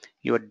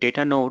 Your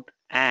data node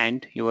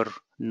and your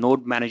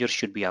node manager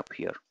should be up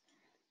here.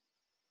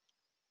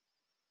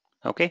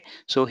 Okay,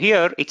 so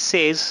here it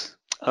says,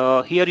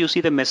 here you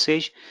see the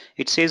message.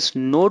 It says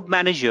node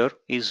manager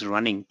is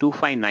running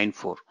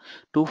 2594.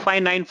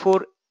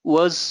 2594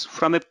 was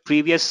from a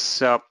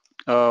previous I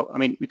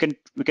mean, we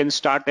can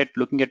start at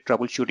looking at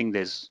troubleshooting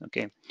this.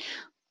 Okay,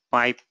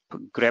 pipe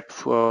grep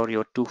for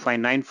your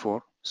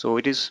 2594. So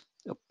it is,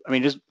 I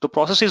mean, the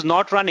process is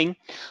not running,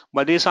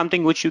 but there is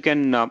something which you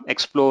can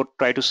explore,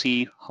 try to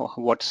see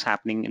what's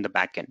happening in the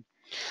backend.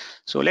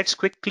 So let's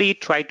quickly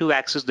try to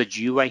access the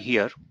GUI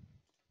here.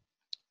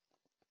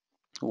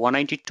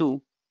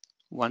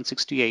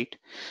 192.168.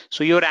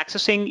 So you're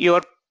accessing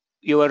your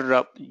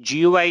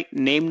GUI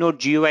name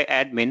node GUI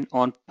admin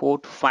on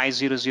port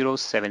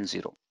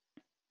 50070.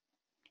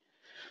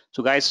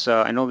 So guys,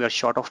 I know we are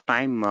short of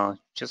time.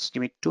 Just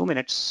give me 2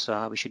 minutes.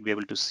 We should be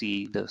able to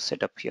see the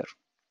setup here.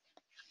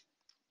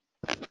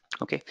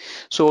 Okay,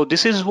 so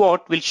this is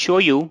what will show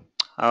you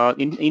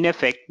in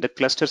effect the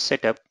cluster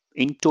setup.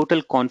 In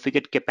total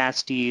configured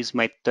capacity is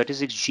my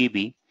 36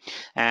 GB,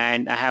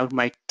 and I have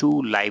my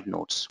 2 live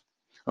nodes.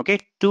 Okay,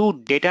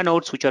 2 data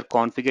nodes which are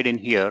configured in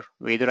here.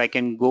 Whether I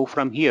can go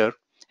from here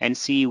and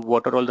see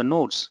what are all the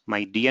nodes,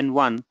 my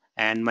DN1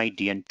 and my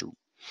DN2.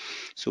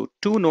 So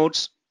 2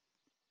 nodes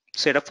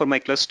set up for my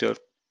cluster.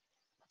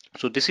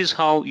 So this is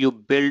how you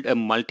build a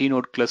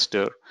multi-node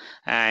cluster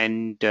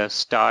and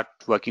start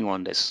working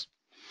on this.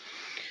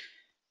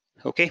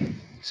 Okay,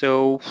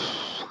 so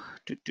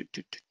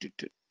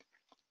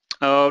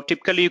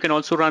typically you can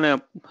also run a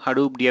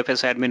Hadoop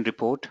DFS admin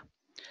report.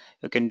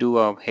 You can do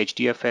a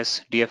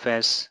HDFS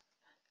DFS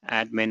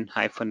admin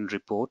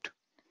 -report,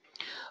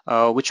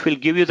 which will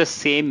give you the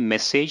same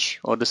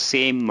message or the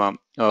same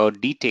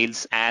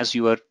details as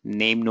your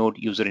name node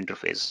user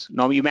interface.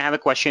 Now you may have a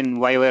question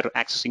why we're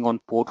accessing on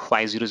port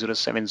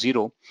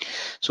 50070.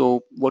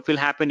 So what will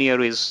happen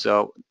here is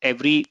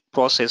every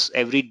process,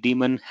 every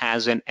daemon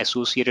has an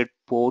associated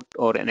port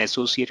or an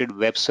associated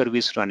web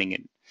service running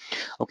in.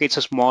 Okay, it's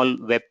a small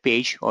web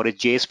page or a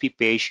JSP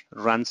page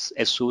runs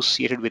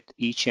associated with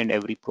each and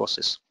every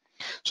process.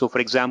 So for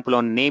example,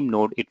 on name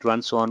node, it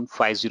runs on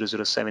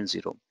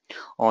 50070.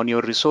 On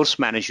your resource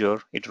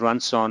manager, it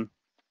runs on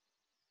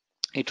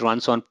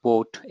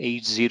port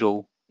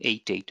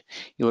 8088.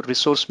 Your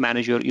resource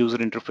manager user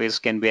interface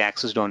can be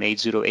accessed on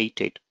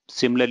 8088.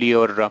 Similarly,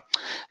 your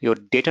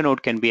data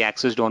node can be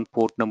accessed on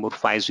port number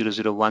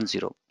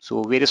 50010.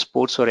 So various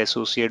ports are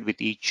associated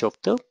with each of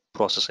the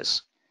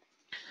processes.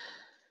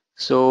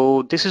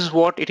 So this is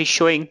what it is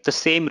showing. The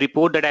same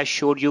report that I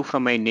showed you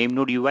from my name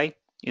node UI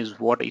is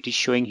what it is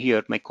showing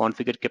here, my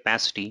configured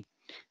capacity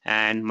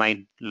and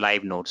my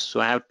live nodes.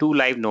 So I have 2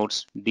 live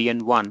nodes,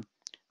 DN1,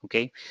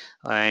 okay,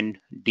 and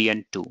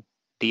DN2.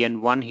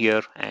 DN1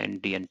 here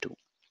and DN2.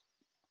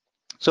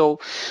 So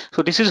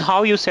this is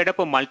how you set up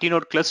a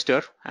multi-node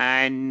cluster,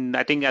 and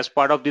I think as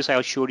part of this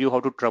I showed you how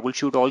to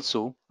troubleshoot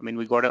also. I mean,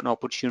 we got an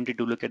opportunity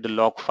to look at the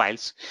log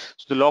files.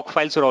 So the log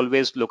files are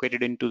always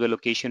located into the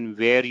location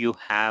where you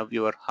have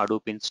your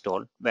Hadoop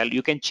installed. Well,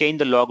 you can change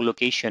the log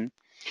location.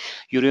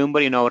 You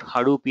remember in our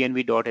Hadoop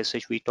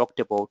env.sh we talked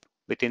about,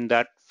 within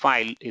that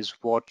file is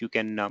what you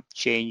can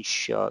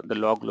change the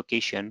log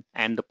location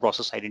and the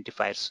process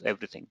identifiers,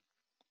 everything.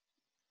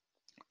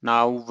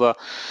 Now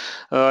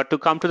to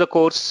come to the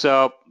course,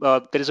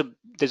 there's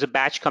a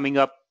batch coming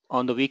up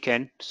on the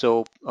weekend.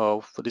 So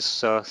for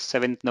this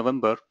 7th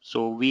November,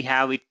 so we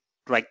have it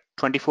like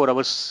 24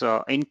 hours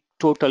in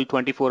total,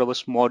 24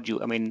 hours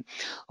module. I mean,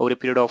 over a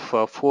period of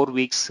 4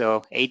 weeks,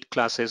 8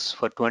 classes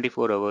for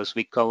 24 hours.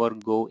 We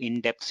go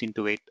in depth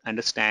into it,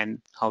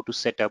 understand how to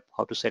set up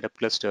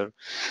cluster.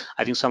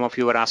 I think some of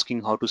you are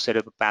asking how to set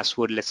up a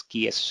passwordless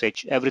key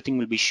SSH. Everything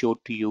will be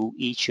showed to you,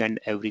 each and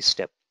every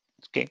step.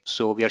 Okay,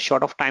 so we are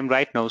short of time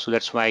right now, so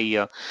that's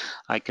why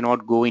I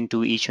cannot go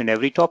into each and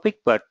every topic.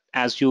 But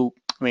as you,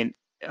 I mean,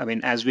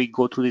 as we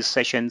go through these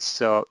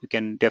sessions, you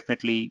can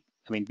definitely,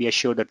 I mean, be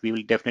assured that we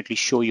will definitely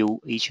show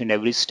you each and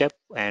every step,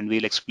 and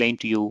we'll explain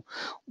to you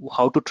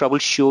how to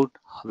troubleshoot,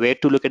 where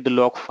to look at the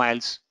log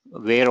files,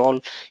 where all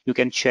you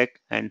can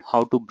check, and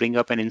how to bring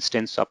up an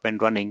instance up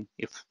and running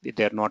if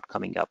they're not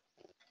coming up.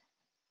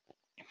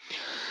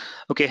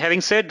 Okay,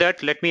 having said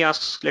that, let me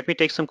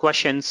take some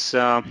questions.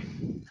 I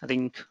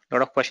think a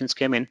lot of questions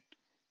came in.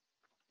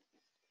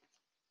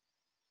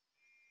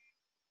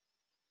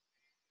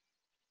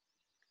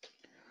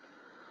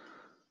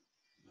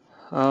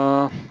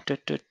 Uh,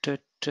 tut, tut,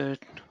 tut, tut.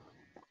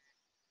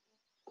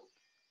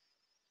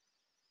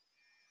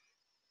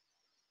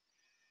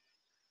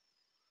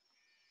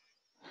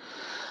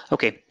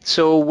 Okay,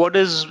 so what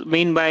does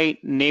mean by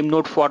name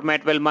node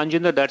format? Well,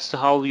 Manjinder, that's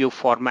how you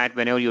format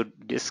whenever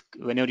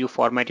you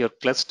format your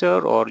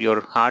cluster or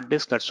your hard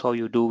disk. That's how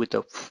you do with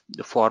the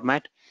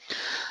format.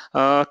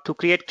 To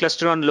create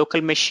cluster on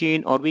local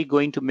machine, are we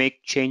going to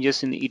make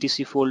changes in the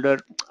etc folder?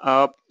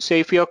 So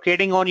if you're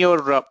creating on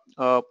your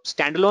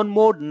standalone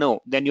mode,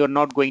 no, then you're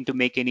not going to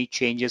make any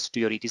changes to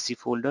your etc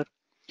folder.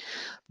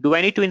 Do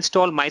I need to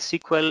install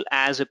MySQL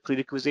as a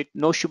prerequisite?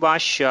 No,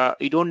 Subhash,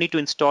 you don't need to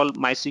install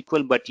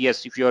MySQL, but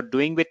yes, if you're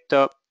doing with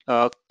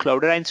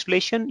Cloudera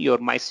installation, your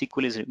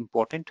MySQL is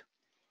important.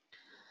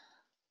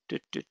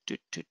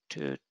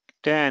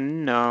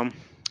 Then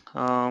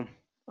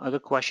other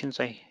questions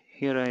I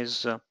hear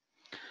is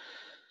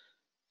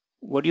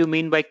what do you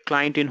mean by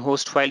client in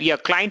host file? Yeah,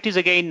 client is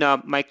again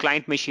my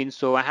client machine.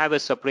 So I have a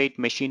separate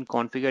machine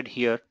configured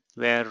here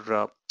where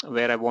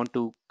I want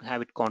to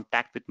have it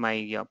contact with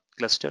my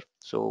cluster.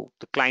 So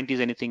the client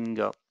is anything,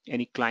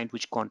 any client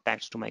which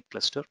contacts to my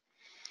cluster.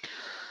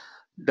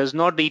 Does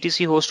not the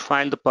etc host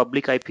file, the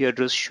public IP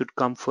address should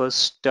come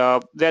first?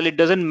 Well, it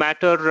doesn't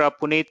matter,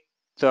 Puneet.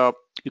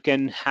 You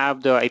can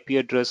have the IP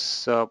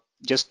address,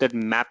 just that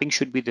mapping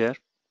should be there.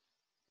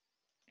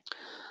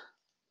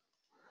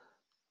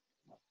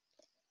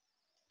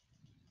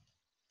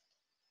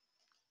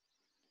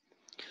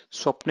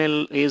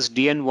 Swapnil is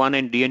DN1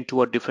 and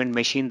DN2 are different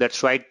machine.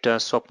 That's right,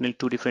 Swapnil,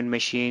 two different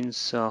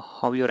machines.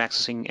 How you're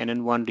accessing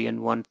NN1,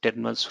 DN1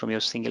 terminals from your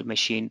single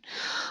machine?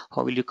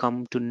 How will you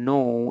come to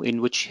know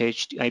in which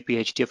IP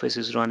HDFS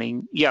is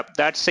running? Yeah,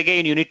 that's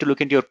again, you need to look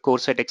into your core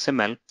site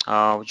XML,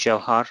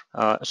 Jahar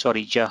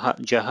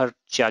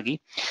Jagi.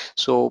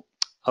 So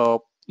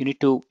you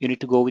need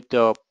to go with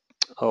the,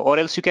 or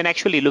else you can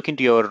actually look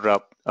into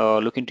your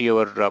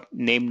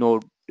name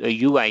node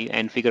UI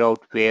and figure out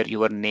where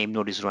your name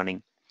node is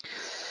running.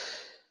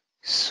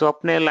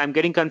 Swapnil, I'm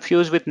getting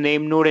confused with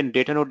name node and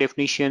data node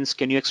definitions.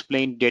 Can you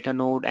explain data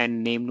node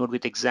and name node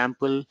with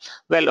example?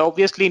 Well,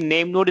 obviously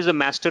name node is a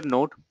master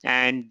node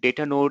and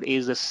data node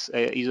is a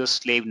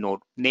slave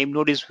node. Name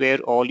node is where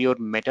all your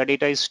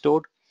metadata is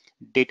stored.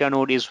 Data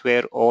node is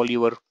where all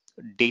your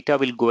data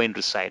will go and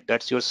reside.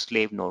 That's your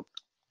slave node.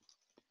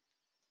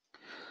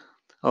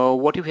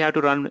 What if you have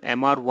to run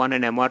MR1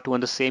 and MR2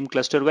 on the same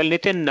cluster? Well,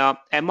 Nitin,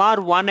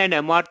 MR1 and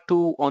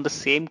MR2 on the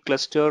same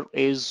cluster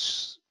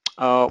is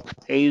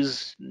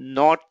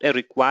not a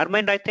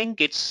requirement. I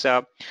think it's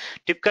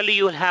typically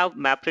you have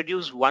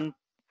MapReduce 1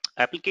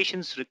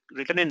 applications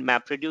written in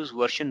MapReduce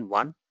version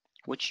 1,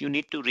 which you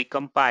need to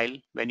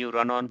recompile when you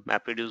run on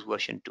MapReduce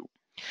version 2.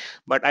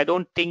 But I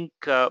don't think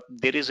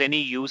there is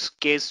any use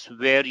case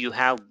where you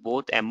have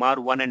both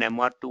MR1 and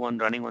MR2 on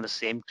running on the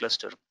same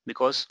cluster,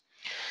 because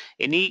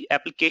any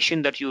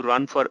application that you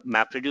run for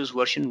MapReduce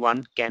version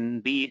 1 can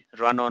be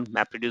run on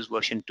MapReduce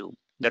version 2.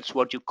 That's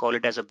what you call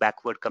it as a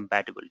backward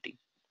compatibility.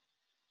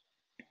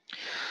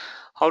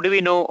 How do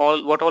we know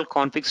what all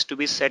configs to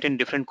be set in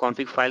different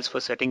config files for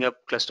setting up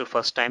cluster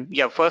first time?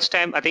 Yeah, first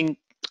time, I think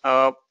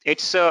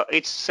it's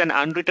an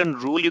unwritten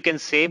rule, you can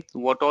say,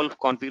 what all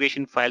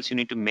configuration files you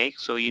need to make.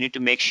 So you need to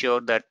make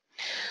sure that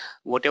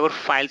whatever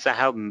files I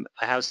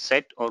have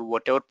set, or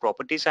whatever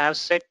properties I have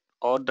set,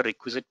 or the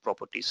requisite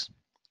properties.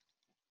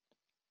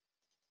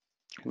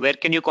 Where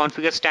can you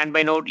configure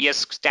standby node?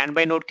 Yes,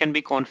 standby node can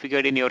be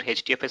configured in your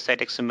HDFS site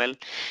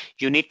XML.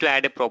 You need to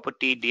add a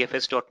property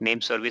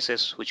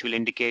dfs.nameServices, which will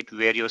indicate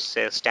where your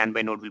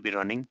standby node will be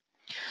running.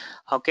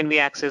 How can we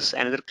access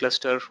another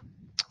cluster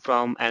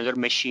from another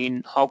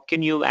machine? How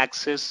can you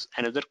access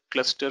another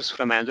clusters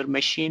from another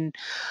machine?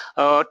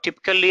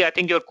 Typically, I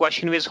think your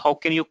question is how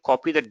can you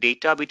copy the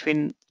data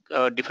between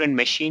different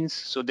machines?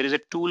 So there is a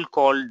tool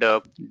called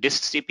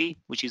DistCP,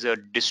 which is a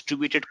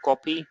distributed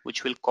copy,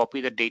 which will copy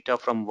the data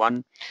from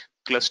one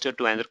cluster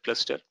to another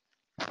cluster.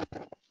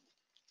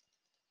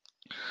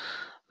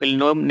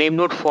 Will name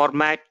node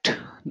format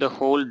the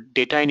whole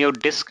data in your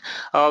disk?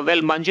 Well,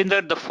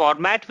 Manjinder, the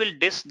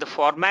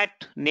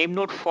format name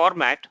node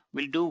format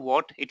will do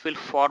what? It will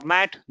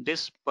format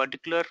this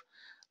particular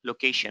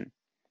location.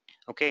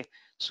 Okay,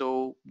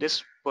 so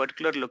this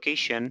particular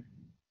location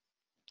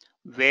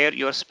where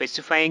you're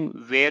specifying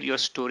where your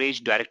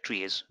storage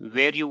directory is,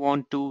 where you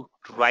want to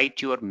write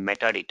your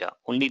metadata,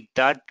 only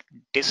that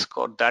disk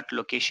or that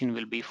location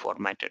will be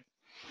formatted.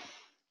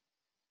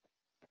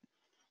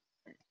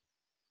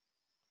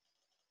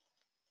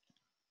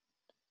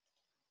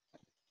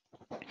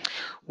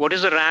 What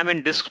is the RAM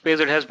and disk space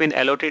that has been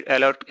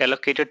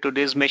allocated to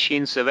these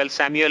machines? Well,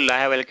 Samuel, I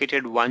have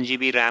allocated 1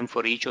 GB RAM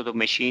for each of the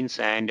machines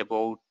and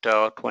about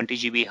 20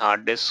 GB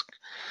hard disk.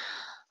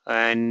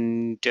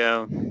 And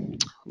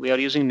we are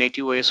using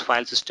native OS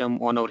file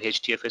system on our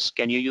HDFS.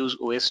 Can you use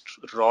OS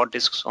raw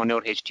disks on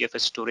your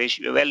HDFS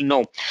storage? Well,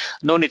 no,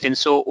 Nitin.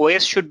 So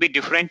OS should be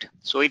different.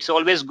 So it's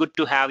always good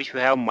to have, if you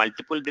have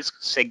multiple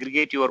disks,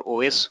 segregate your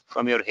OS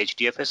from your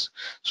HDFS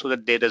so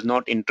that they does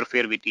not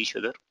interfere with each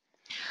other.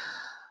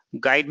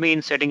 Guide me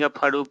in setting up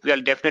Hadoop.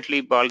 Well,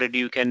 definitely, already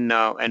you can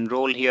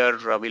enroll here.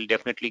 We'll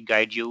definitely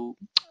guide you.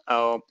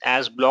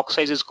 As block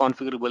size is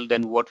configurable,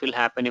 then what will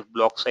happen if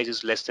block size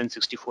is less than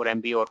 64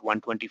 MB or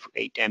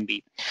 128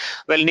 MB?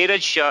 Well,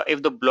 Neeraj,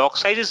 if the block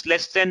size is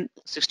less than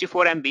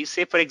 64 MB,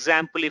 say for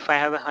example, if I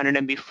have a 100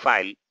 MB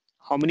file,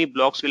 how many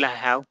blocks will I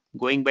have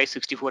going by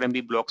 64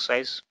 MB block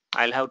size?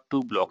 I'll have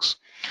two blocks.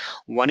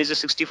 One is a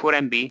 64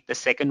 MB, the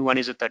second one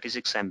is a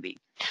 36 MB.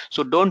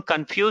 So don't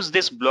confuse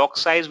this block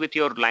size with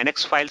your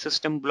Linux file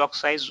system block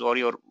size or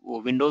your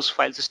Windows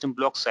file system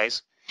block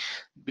size.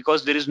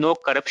 because there is no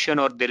corruption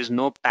or there is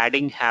no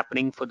padding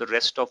happening for the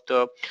rest of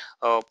the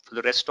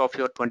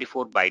your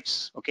 24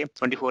 bytes, okay,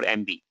 24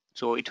 MB.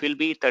 So it will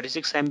be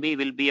 36 MB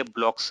will be a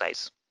block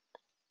size.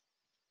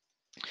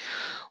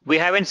 We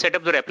haven't set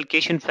up the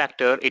replication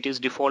factor. It is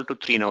default to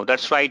 3 now.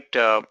 That's right,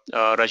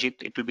 Rajit,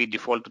 it will be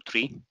default to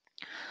 3.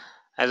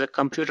 As a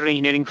computer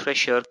engineering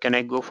fresher, can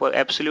I go for?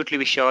 Absolutely,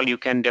 Vishal, you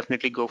can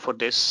definitely go for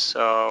this.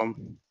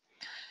 Can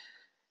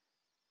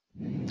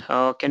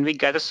we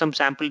gather some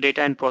sample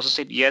data and process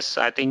it? Yes,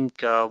 I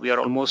think we are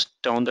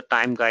almost on the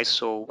time, guys.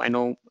 So I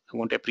know I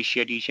want to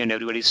appreciate each and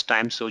everybody's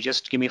time. So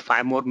just give me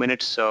 5 more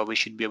minutes. We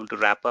should be able to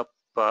wrap up.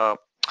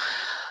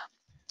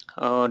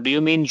 Do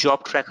you mean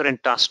job tracker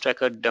and task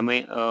tracker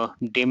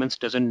daemons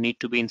doesn't need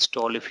to be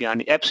installed if you are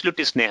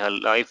absolutely,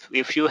 Snehal.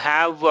 If you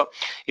have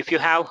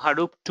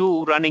Hadoop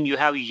 2 running, you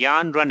have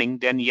Yarn running,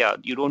 then yeah,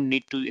 you don't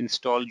need to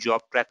install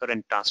job tracker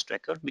and task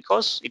tracker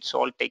because it's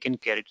all taken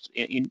care. It's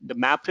in the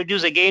map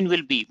reduce again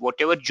will be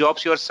whatever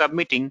jobs you are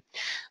submitting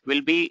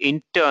will be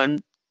in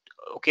turn,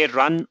 okay,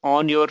 run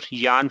on your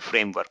Yarn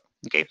framework.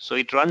 Okay, so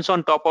it runs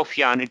on top of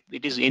Yarn.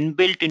 It is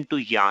inbuilt into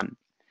Yarn.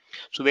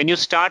 So when you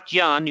start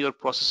Yarn, your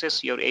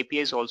processes, your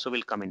APIs also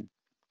will come in.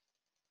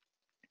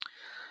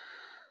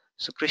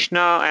 So Krishna,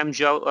 I'm a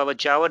Java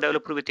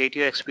developer with 8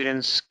 year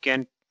experience.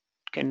 Can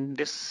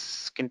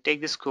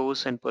take this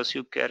course and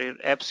pursue career?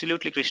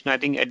 Absolutely, Krishna. I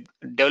think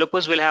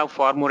developers will have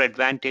far more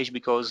advantage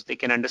because they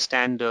can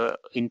understand the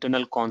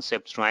internal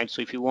concepts, right?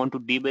 So if you want to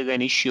debug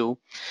an issue,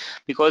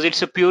 because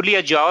it's a purely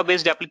a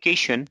Java-based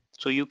application,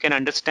 so you can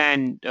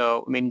understand.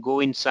 I mean, go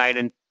inside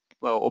and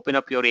open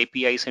up your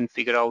APIs and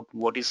figure out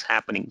what is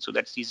happening. So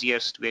that's the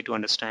easiest way to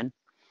understand.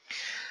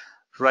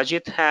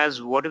 Rajit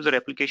has, what if the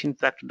replication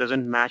factor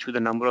doesn't match with the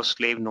number of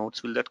slave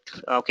nodes? Will that,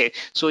 okay.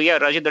 So yeah,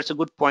 Rajit, that's a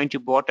good point you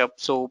brought up.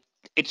 So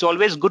it's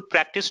always good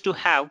practice to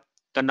have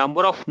the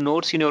number of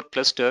nodes in your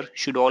cluster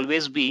should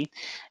always be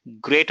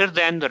greater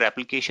than the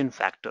replication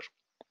factor.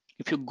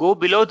 If you go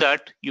below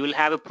that, you will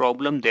have a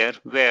problem there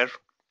where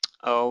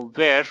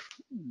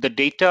the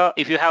data,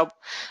 if you have,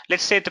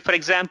 let's say for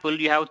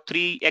example, you have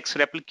 3x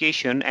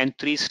replication and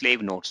 3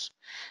 slave nodes,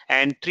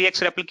 and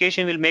 3x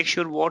replication will make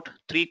sure what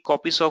 3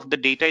 copies of the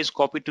data is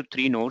copied to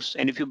 3 nodes,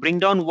 and if you bring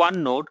down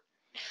one node,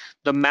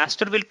 the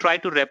master will try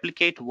to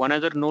replicate one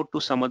other node to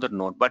some other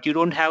node, but you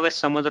don't have a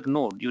some other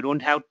node, you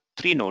don't have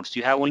 3 nodes,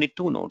 you have only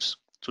 2 nodes.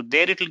 So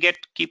there it will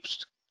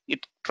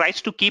it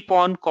tries to keep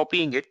on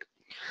copying it.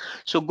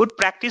 So good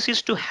practice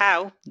is to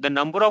have the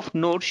number of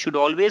nodes should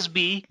always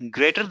be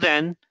greater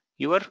than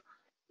your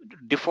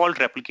default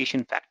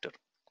replication factor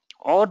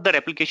or the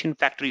replication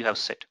factor you have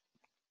set.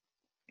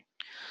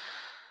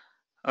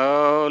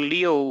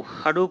 Leo,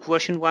 Hadoop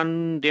version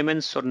 1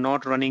 daemons are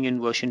not running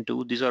in version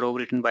 2. These are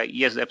overwritten by,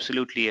 yes,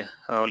 absolutely,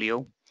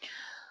 Leo.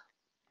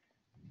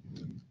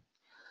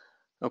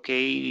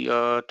 Okay,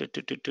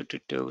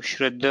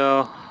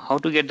 Shraddha, how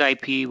to get the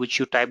IP which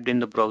you typed in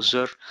the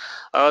browser?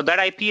 That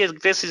IP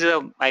address is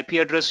a IP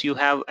address you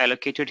have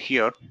allocated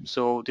here.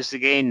 So this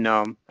again,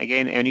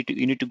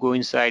 you need to go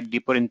inside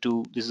deeper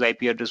into this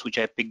IP address which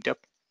I picked up.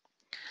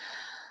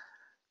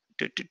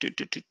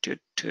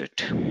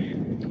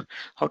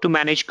 How to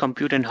manage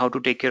compute and how to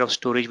take care of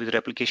storage with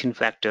replication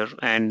factor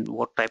and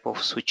what type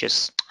of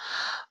switches.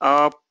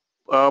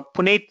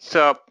 Puneet,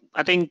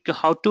 I think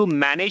how to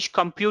manage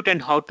compute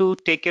and how to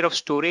take care of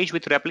storage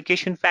with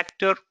replication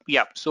factor.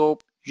 Yeah, so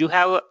you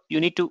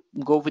need to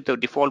go with the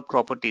default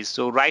properties.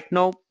 So right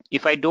now,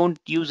 if I don't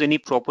use any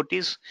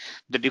properties,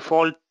 the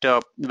default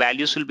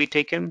values will be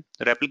taken.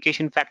 The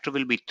replication factor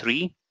will be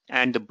 3,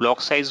 and the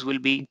block size will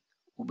be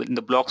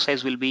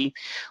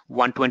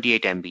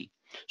 128 MB.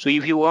 So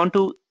if you want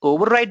to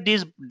override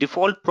these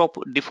default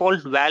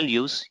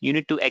values, you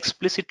need to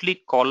explicitly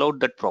call out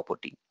that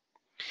property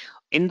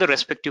in the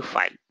respective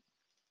file.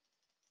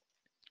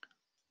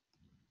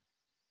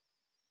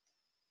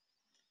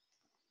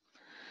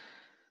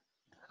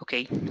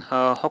 Okay,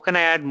 how can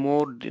I add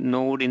more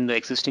node in the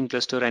existing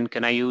cluster, and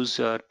can I use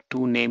 2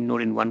 name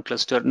node in one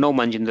cluster? No,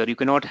 Manjinder, you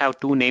cannot have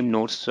 2 name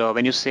nodes.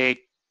 When you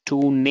say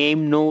 2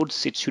 name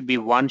nodes, it should be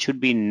one should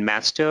be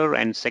master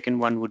and second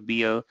one would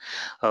be a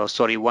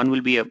one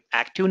will be a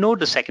active node,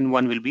 the second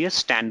one will be a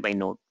standby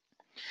node.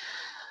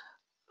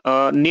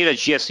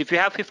 Neeraj, yes, if you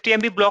have 50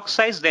 MB block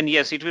size, then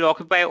yes, it will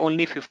occupy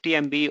only 50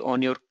 MB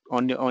on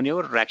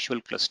your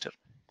actual cluster.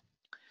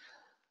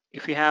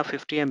 If you have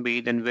 50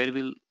 MB, then where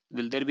will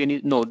there be any?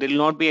 No, there will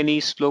not be any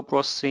slow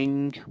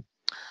processing.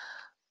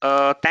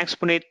 Thanks,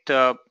 Puneet.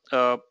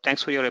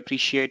 Thanks for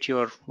appreciate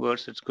your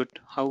words. It's good.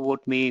 How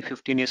about me?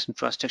 15 years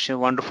infrastructure,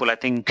 wonderful. I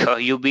think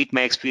you beat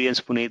my experience,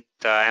 Puneet.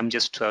 I'm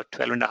just 12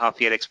 and a half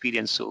year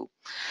experience, so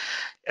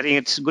I think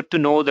it's good to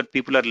know that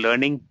people are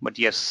learning. But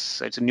yes,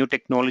 it's a new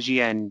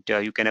technology, and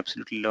you can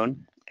absolutely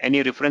learn.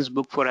 Any reference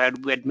book for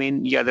Hadoop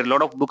Admin? Yeah, there are a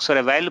lot of books are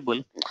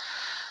available.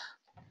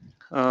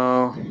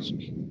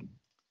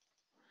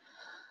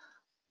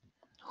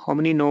 How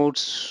many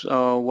nodes?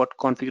 What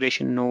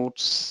configuration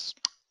nodes?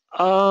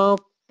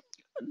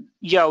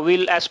 Yeah,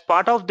 we'll as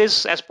part of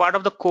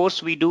the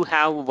course, we do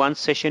have one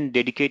session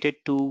dedicated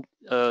to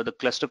the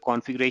cluster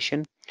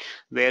configuration,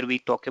 where we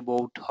talk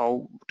about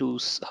how to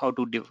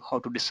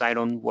decide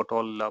on what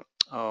all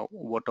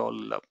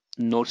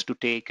nodes to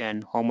take,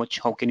 and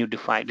how can you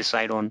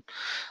decide on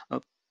uh,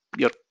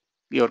 your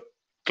your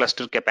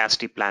cluster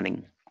capacity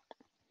planning.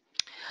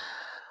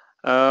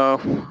 Uh,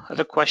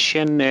 the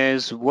question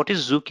is, what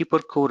is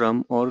Zookeeper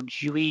quorum, or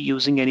are we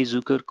using any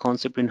Zookeeper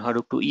concept in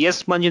Hadoop too?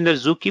 Yes, Manjinder,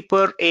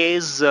 Zookeeper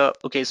is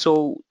okay.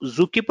 So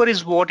Zookeeper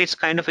is what? It's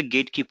kind of a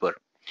gatekeeper.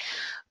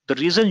 The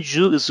reason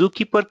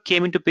Zookeeper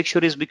came into picture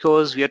is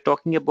because we are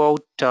talking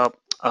about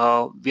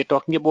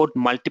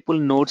multiple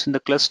nodes in the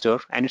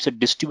cluster, and it's a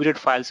distributed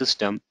file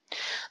system.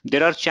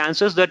 There are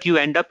chances that you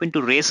end up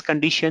into race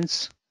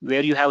conditions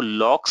where you have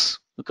locks,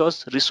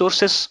 because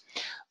resources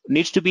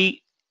needs to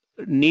be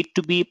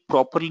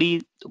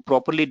properly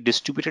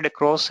distributed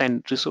across,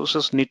 and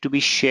resources need to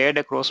be shared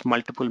across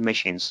multiple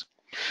machines.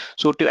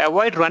 So to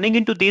avoid running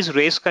into these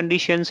race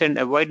conditions and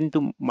avoid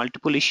into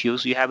multiple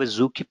issues, you have a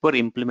Zookeeper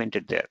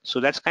implemented there. So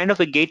that's kind of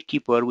a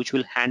gatekeeper which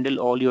will handle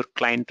all your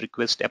client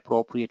requests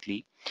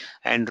appropriately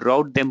and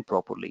route them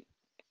properly.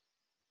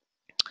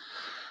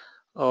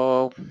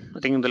 I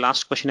think the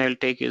last question I will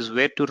take is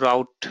where to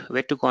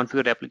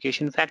configure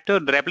replication factor.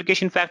 The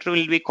replication factor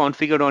will be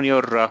configured on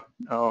your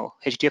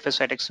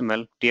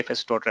HDFS.XML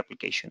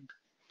DFS.replication.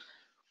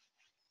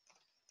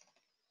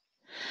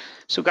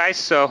 So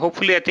guys,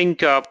 hopefully I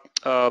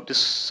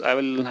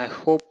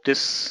hope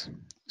this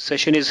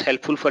session is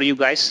helpful for you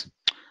guys.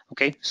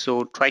 Okay,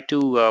 so this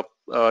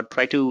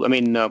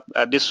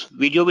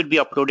video will be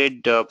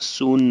uploaded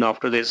soon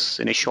after this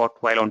in a short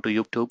while onto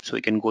YouTube, so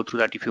you can go through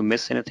that if you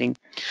miss anything.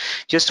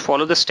 Just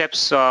follow the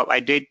steps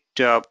I did.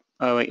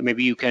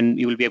 Maybe you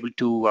will be able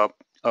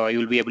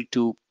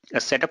to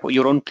set up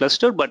your own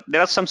cluster, but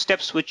there are some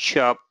steps which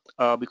there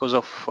are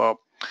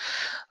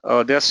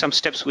some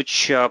steps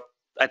which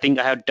I think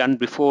I have done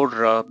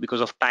before because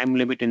of time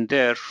limit in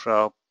there.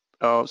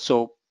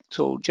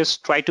 So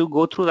just try to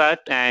go through that,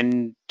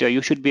 and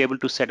you should be able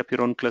to set up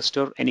your own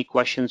cluster. Any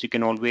questions, you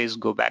can always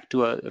go back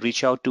to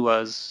reach out to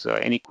us.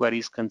 Any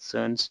queries,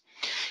 concerns.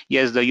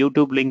 Yes, the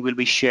YouTube link will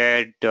be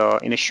shared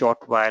in a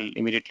short while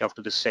immediately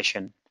after this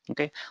session.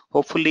 Okay.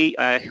 Hopefully,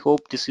 I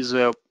hope this is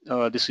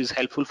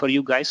helpful for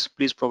you guys.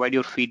 Please provide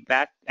your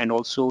feedback, and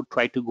also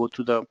try to go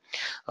through the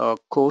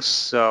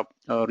course.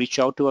 Reach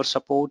out to our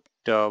support.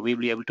 We will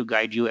be able to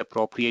guide you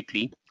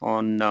appropriately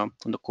on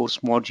the course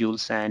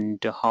modules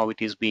and how it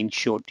is being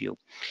showed to you.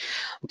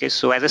 Okay,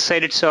 so as I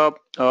said,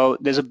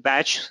 there's a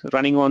batch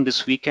running on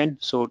this weekend,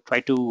 so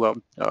try to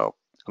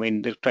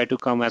try to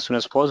come as soon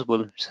as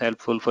possible. It's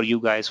helpful for you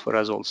guys, for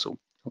us also.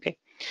 Okay,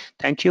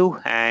 thank you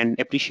and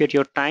appreciate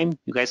your time.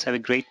 You guys have a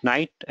great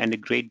night and a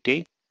great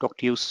day. Talk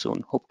to you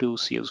soon. Hope to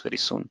see you very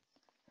soon.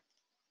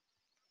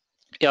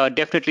 Yeah,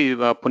 definitely,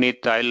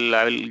 Puneet. I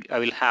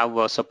will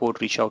have support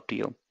reach out to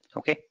you.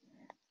 Okay.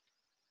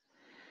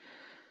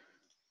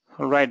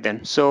 All right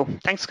then. So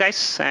thanks,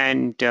 guys,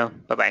 and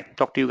bye bye.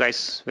 Talk to you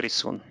guys very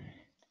soon.